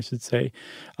tumor, I should say.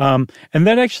 And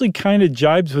that actually kind of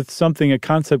jibes with a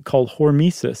concept called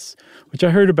hormesis, which I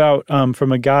heard about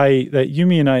from a guy that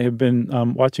Yumi and I have been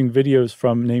watching videos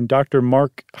from named Dr.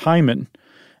 Mark Hyman.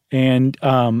 And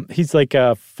he's like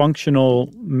a functional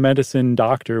medicine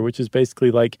doctor, which is basically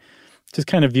like just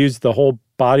kind of views the whole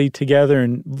body together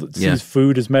and sees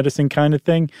food as medicine kind of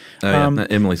thing. Oh, yeah.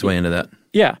 Emily's way into that.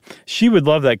 Yeah, she would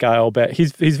love that guy, I'll bet.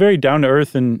 He's very down to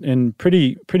earth and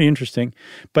pretty interesting.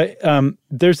 But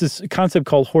there's this concept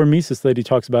called hormesis that he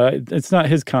talks about. It's not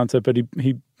his concept, but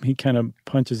he kind of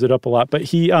punches it up a lot. But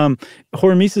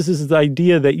hormesis is the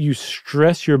idea that you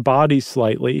stress your body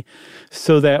slightly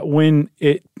so that when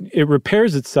it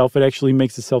repairs itself, it actually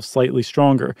makes itself slightly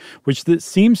stronger, which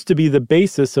seems to be the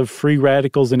basis of free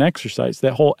radicals in exercise,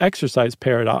 that whole exercise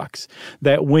paradox,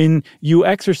 that when you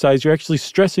exercise, you're actually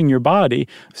stressing your body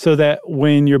so that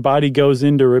when your body goes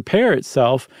in to repair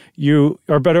itself, you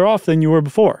are better off than you were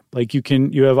before. Like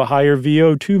you have a higher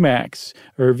VO2 max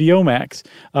or VO max.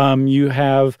 You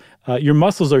have your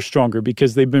muscles are stronger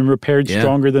because they've been repaired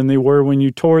stronger than they were when you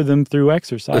tore them through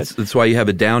exercise. That's why you have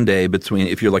a down day between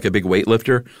if you're like a big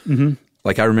weightlifter. Mm-hmm.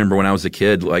 Like I remember when I was a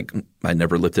kid, like I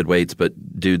never lifted weights,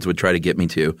 but dudes would try to get me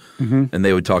to. Mm-hmm. And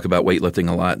they would talk about weightlifting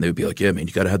a lot. And they would be like, yeah, man,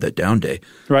 you got to have that down day.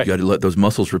 Right. You got to let those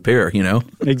muscles repair,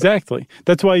 Exactly.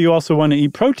 That's why you also want to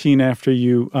eat protein after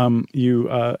you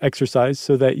exercise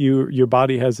so that your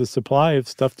body has a supply of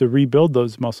stuff to rebuild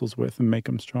those muscles with and make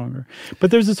them stronger. But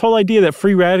there's this whole idea that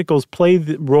free radicals play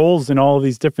roles in all of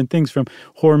these different things, from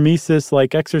hormesis,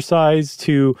 like exercise,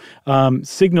 to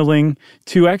signaling,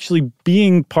 to actually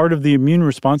being part of the immune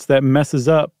response that messes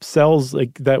up cells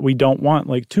like that we don't want,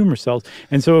 like tumor cells.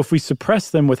 And so if we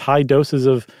suppress them with high doses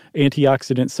of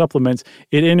antioxidant supplements,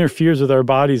 it interferes with our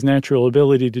body's natural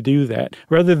ability to do that.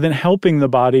 Rather than helping the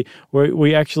body,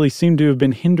 we actually seem to have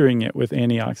been hindering it with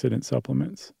antioxidant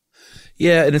supplements.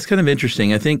 Yeah, and it's kind of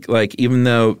interesting. I think like even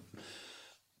though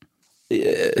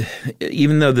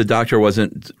the doctor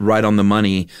wasn't right on the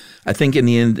money, I think in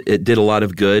the end it did a lot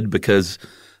of good, because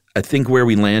I think where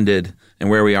we landed and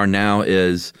where we are now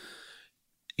is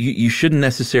you shouldn't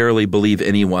necessarily believe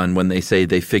anyone when they say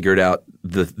they figured out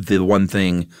the one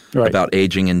thing about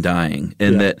aging and dying,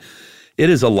 and that it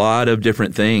is a lot of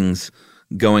different things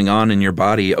going on in your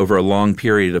body over a long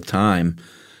period of time.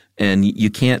 And you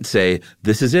can't say,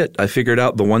 this is it. I figured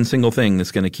out the one single thing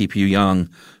that's going to keep you young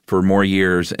for more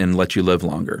years and let you live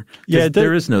longer. Yeah,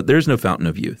 there's no fountain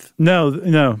of youth. No,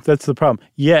 that's the problem.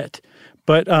 Yet.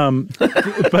 But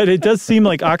but it does seem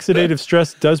like oxidative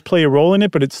stress does play a role in it,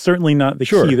 but it's certainly not the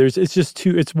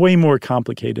key. It's way more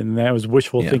complicated than that. It was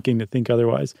wishful thinking to think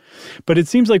otherwise. But it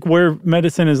seems like where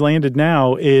medicine has landed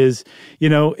now is,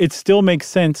 it still makes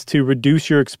sense to reduce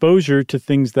your exposure to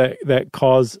things that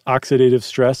cause oxidative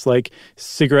stress, like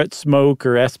cigarette smoke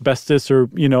or asbestos or,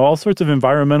 all sorts of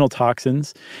environmental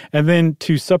toxins, and then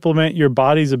to supplement your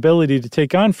body's ability to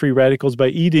take on free radicals by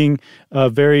eating a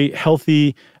very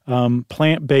healthy,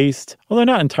 plant-based, although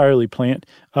not entirely plant,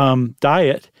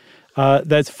 diet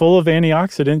that's full of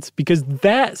antioxidants, because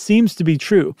that seems to be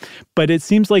true. But it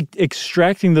seems like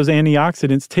extracting those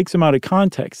antioxidants takes them out of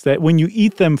context, that when you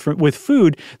eat them with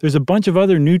food, there's a bunch of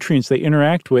other nutrients they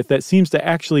interact with that seems to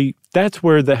actually, that's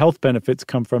where the health benefits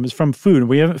come from, is from food.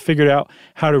 We haven't figured out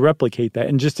how to replicate that,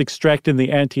 and just extracting the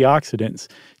antioxidants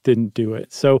didn't do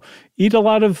it. So eat a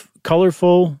lot of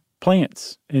colorful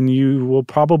plants, and you will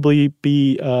probably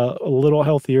be a little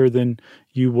healthier than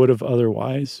you would have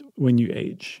otherwise when you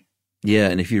age. Yeah,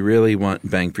 and if you really want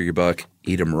bang for your buck,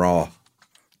 eat them raw.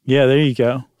 Yeah, there you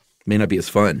go. May not be as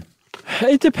fun.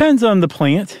 It depends on the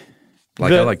plant.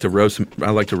 Like I like to roast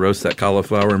that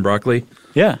cauliflower and broccoli.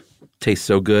 Yeah. Tastes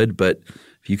so good, but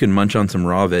if you can munch on some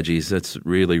raw veggies, that's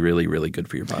really, really, really good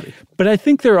for your body. But I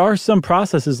think there are some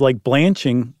processes like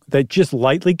blanching that just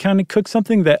lightly kind of cook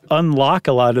something that unlock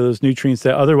a lot of those nutrients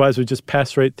that otherwise would just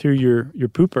pass right through your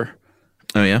pooper.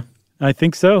 Oh, yeah? I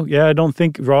think so. Yeah, I don't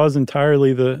think raw is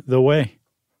entirely the way.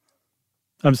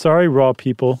 I'm sorry, raw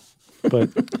people, but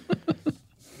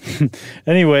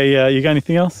anyway, you got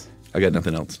anything else? I got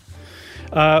nothing else.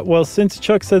 Well, since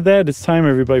Chuck said that, it's time,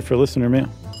 everybody, for listener mail.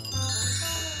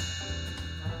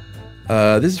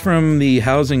 This is from the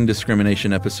housing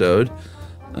discrimination episode.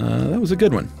 That was a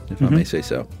good one, if I may say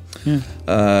so.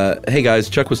 Yeah. Hey, guys,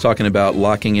 Chuck was talking about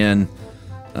locking in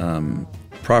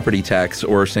property tax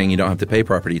or saying you don't have to pay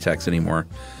property tax anymore.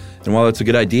 And while it's a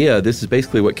good idea, this is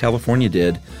basically what California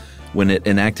did when it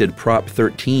enacted Prop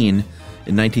 13 in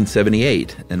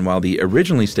 1978. And while the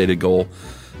originally stated goal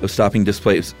of stopping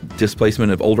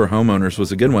displacement of older homeowners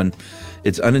was a good one,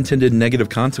 its unintended negative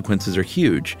consequences are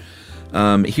huge.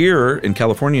 Here in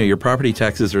California, your property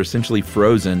taxes are essentially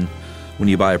frozen when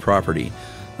you buy a property.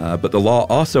 But the law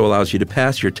also allows you to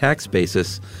pass your tax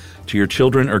basis to your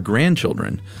children or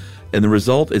grandchildren. And the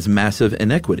result is massive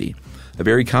inequity. A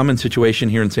very common situation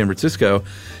here in San Francisco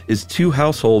is two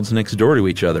households next door to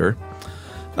each other,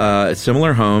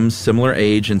 similar homes, similar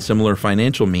age, and similar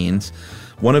financial means,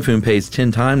 one of whom pays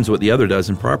 10 times what the other does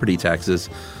in property taxes,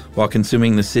 while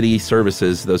consuming the city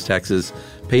services those taxes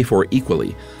pay for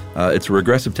equally. It's a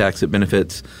regressive tax that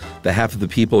benefits the half of the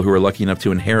people who are lucky enough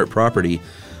to inherit property,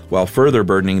 while further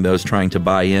burdening those trying to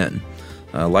buy in.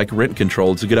 Like rent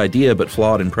control, it's a good idea, but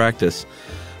flawed in practice,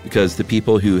 because the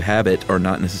people who have it are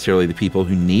not necessarily the people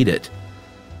who need it.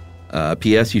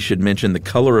 P.S. You should mention The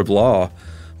Color of Law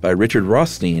by Richard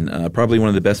Rothstein, probably one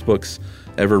of the best books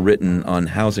ever written on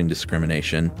housing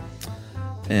discrimination.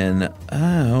 And,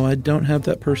 I don't have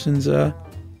that person's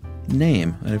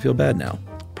name. I feel bad now.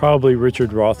 Probably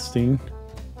Richard Rothstein.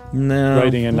 No.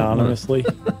 Writing anonymously.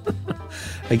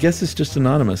 I guess it's just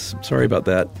anonymous. Sorry about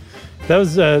that. That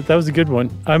was a good one.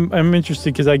 I'm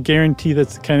interested because I guarantee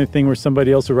that's the kind of thing where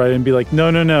somebody else will write it and be like,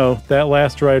 no, that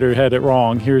last writer had it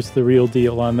wrong. Here's the real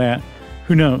deal on that.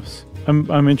 Who knows?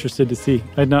 I'm interested to see.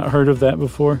 I'd not heard of that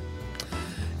before.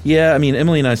 Yeah, I mean,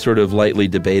 Emily and I sort of lightly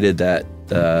debated that,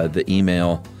 the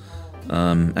email.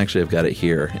 Actually, I've got it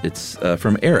here. It's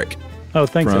from Eric. Oh,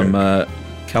 thanks, from Eric.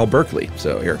 Cal Berkeley.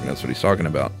 So Eric knows what he's talking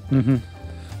about. Mm-hmm.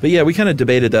 But yeah, we kind of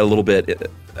debated that a little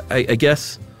bit. I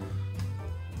guess,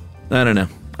 I don't know.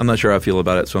 I'm not sure how I feel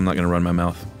about it, so I'm not going to run my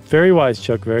mouth. Very wise,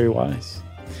 Chuck. Very wise.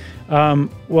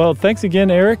 Well, thanks again,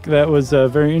 Eric. That was a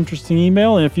very interesting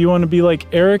email. And if you want to be like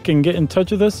Eric and get in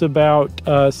touch with us about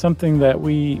something that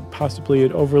we possibly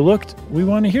had overlooked, we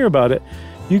want to hear about it.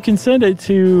 You can send it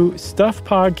to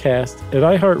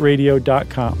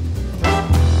stuffpodcast@iheartradio.com.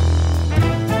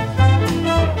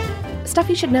 Stuff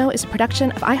You Should Know is a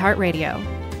production of iHeartRadio.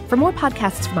 For more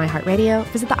podcasts from iHeartRadio,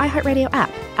 visit the iHeartRadio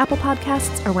app, Apple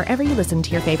Podcasts, or wherever you listen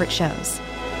to your favorite shows.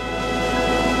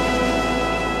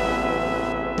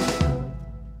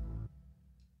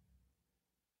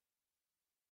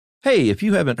 Hey, if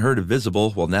you haven't heard of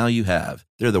Visible, well, now you have.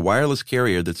 They're the wireless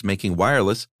carrier that's making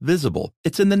wireless visible.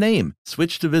 It's in the name.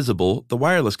 Switch to Visible, the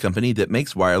wireless company that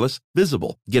makes wireless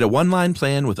visible. Get a one-line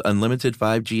plan with unlimited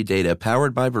 5G data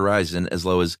powered by Verizon as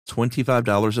low as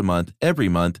 $25 a month, every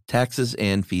month, taxes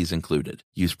and fees included.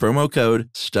 Use promo code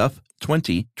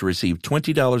STUFF20 to receive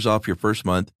 $20 off your first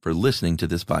month for listening to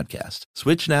this podcast.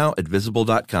 Switch now at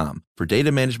Visible.com. For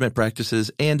data management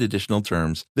practices and additional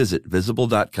terms, visit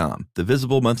Visible.com. The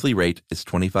Visible monthly rate is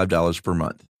 $25 per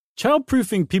month.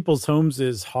 Childproofing people's homes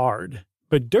is hard,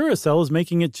 but Duracell is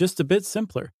making it just a bit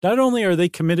simpler. Not only are they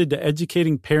committed to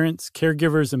educating parents,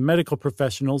 caregivers, and medical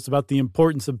professionals about the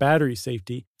importance of battery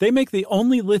safety, they make the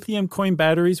only lithium coin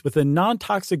batteries with a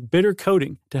non-toxic bitter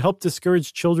coating to help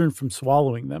discourage children from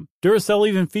swallowing them. Duracell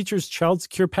even features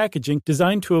child-secure packaging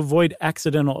designed to avoid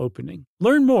accidental opening.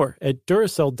 Learn more at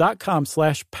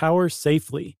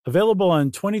Duracell.com/powersafely. Available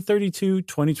on 2032,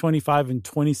 2025, and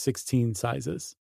 2016 sizes.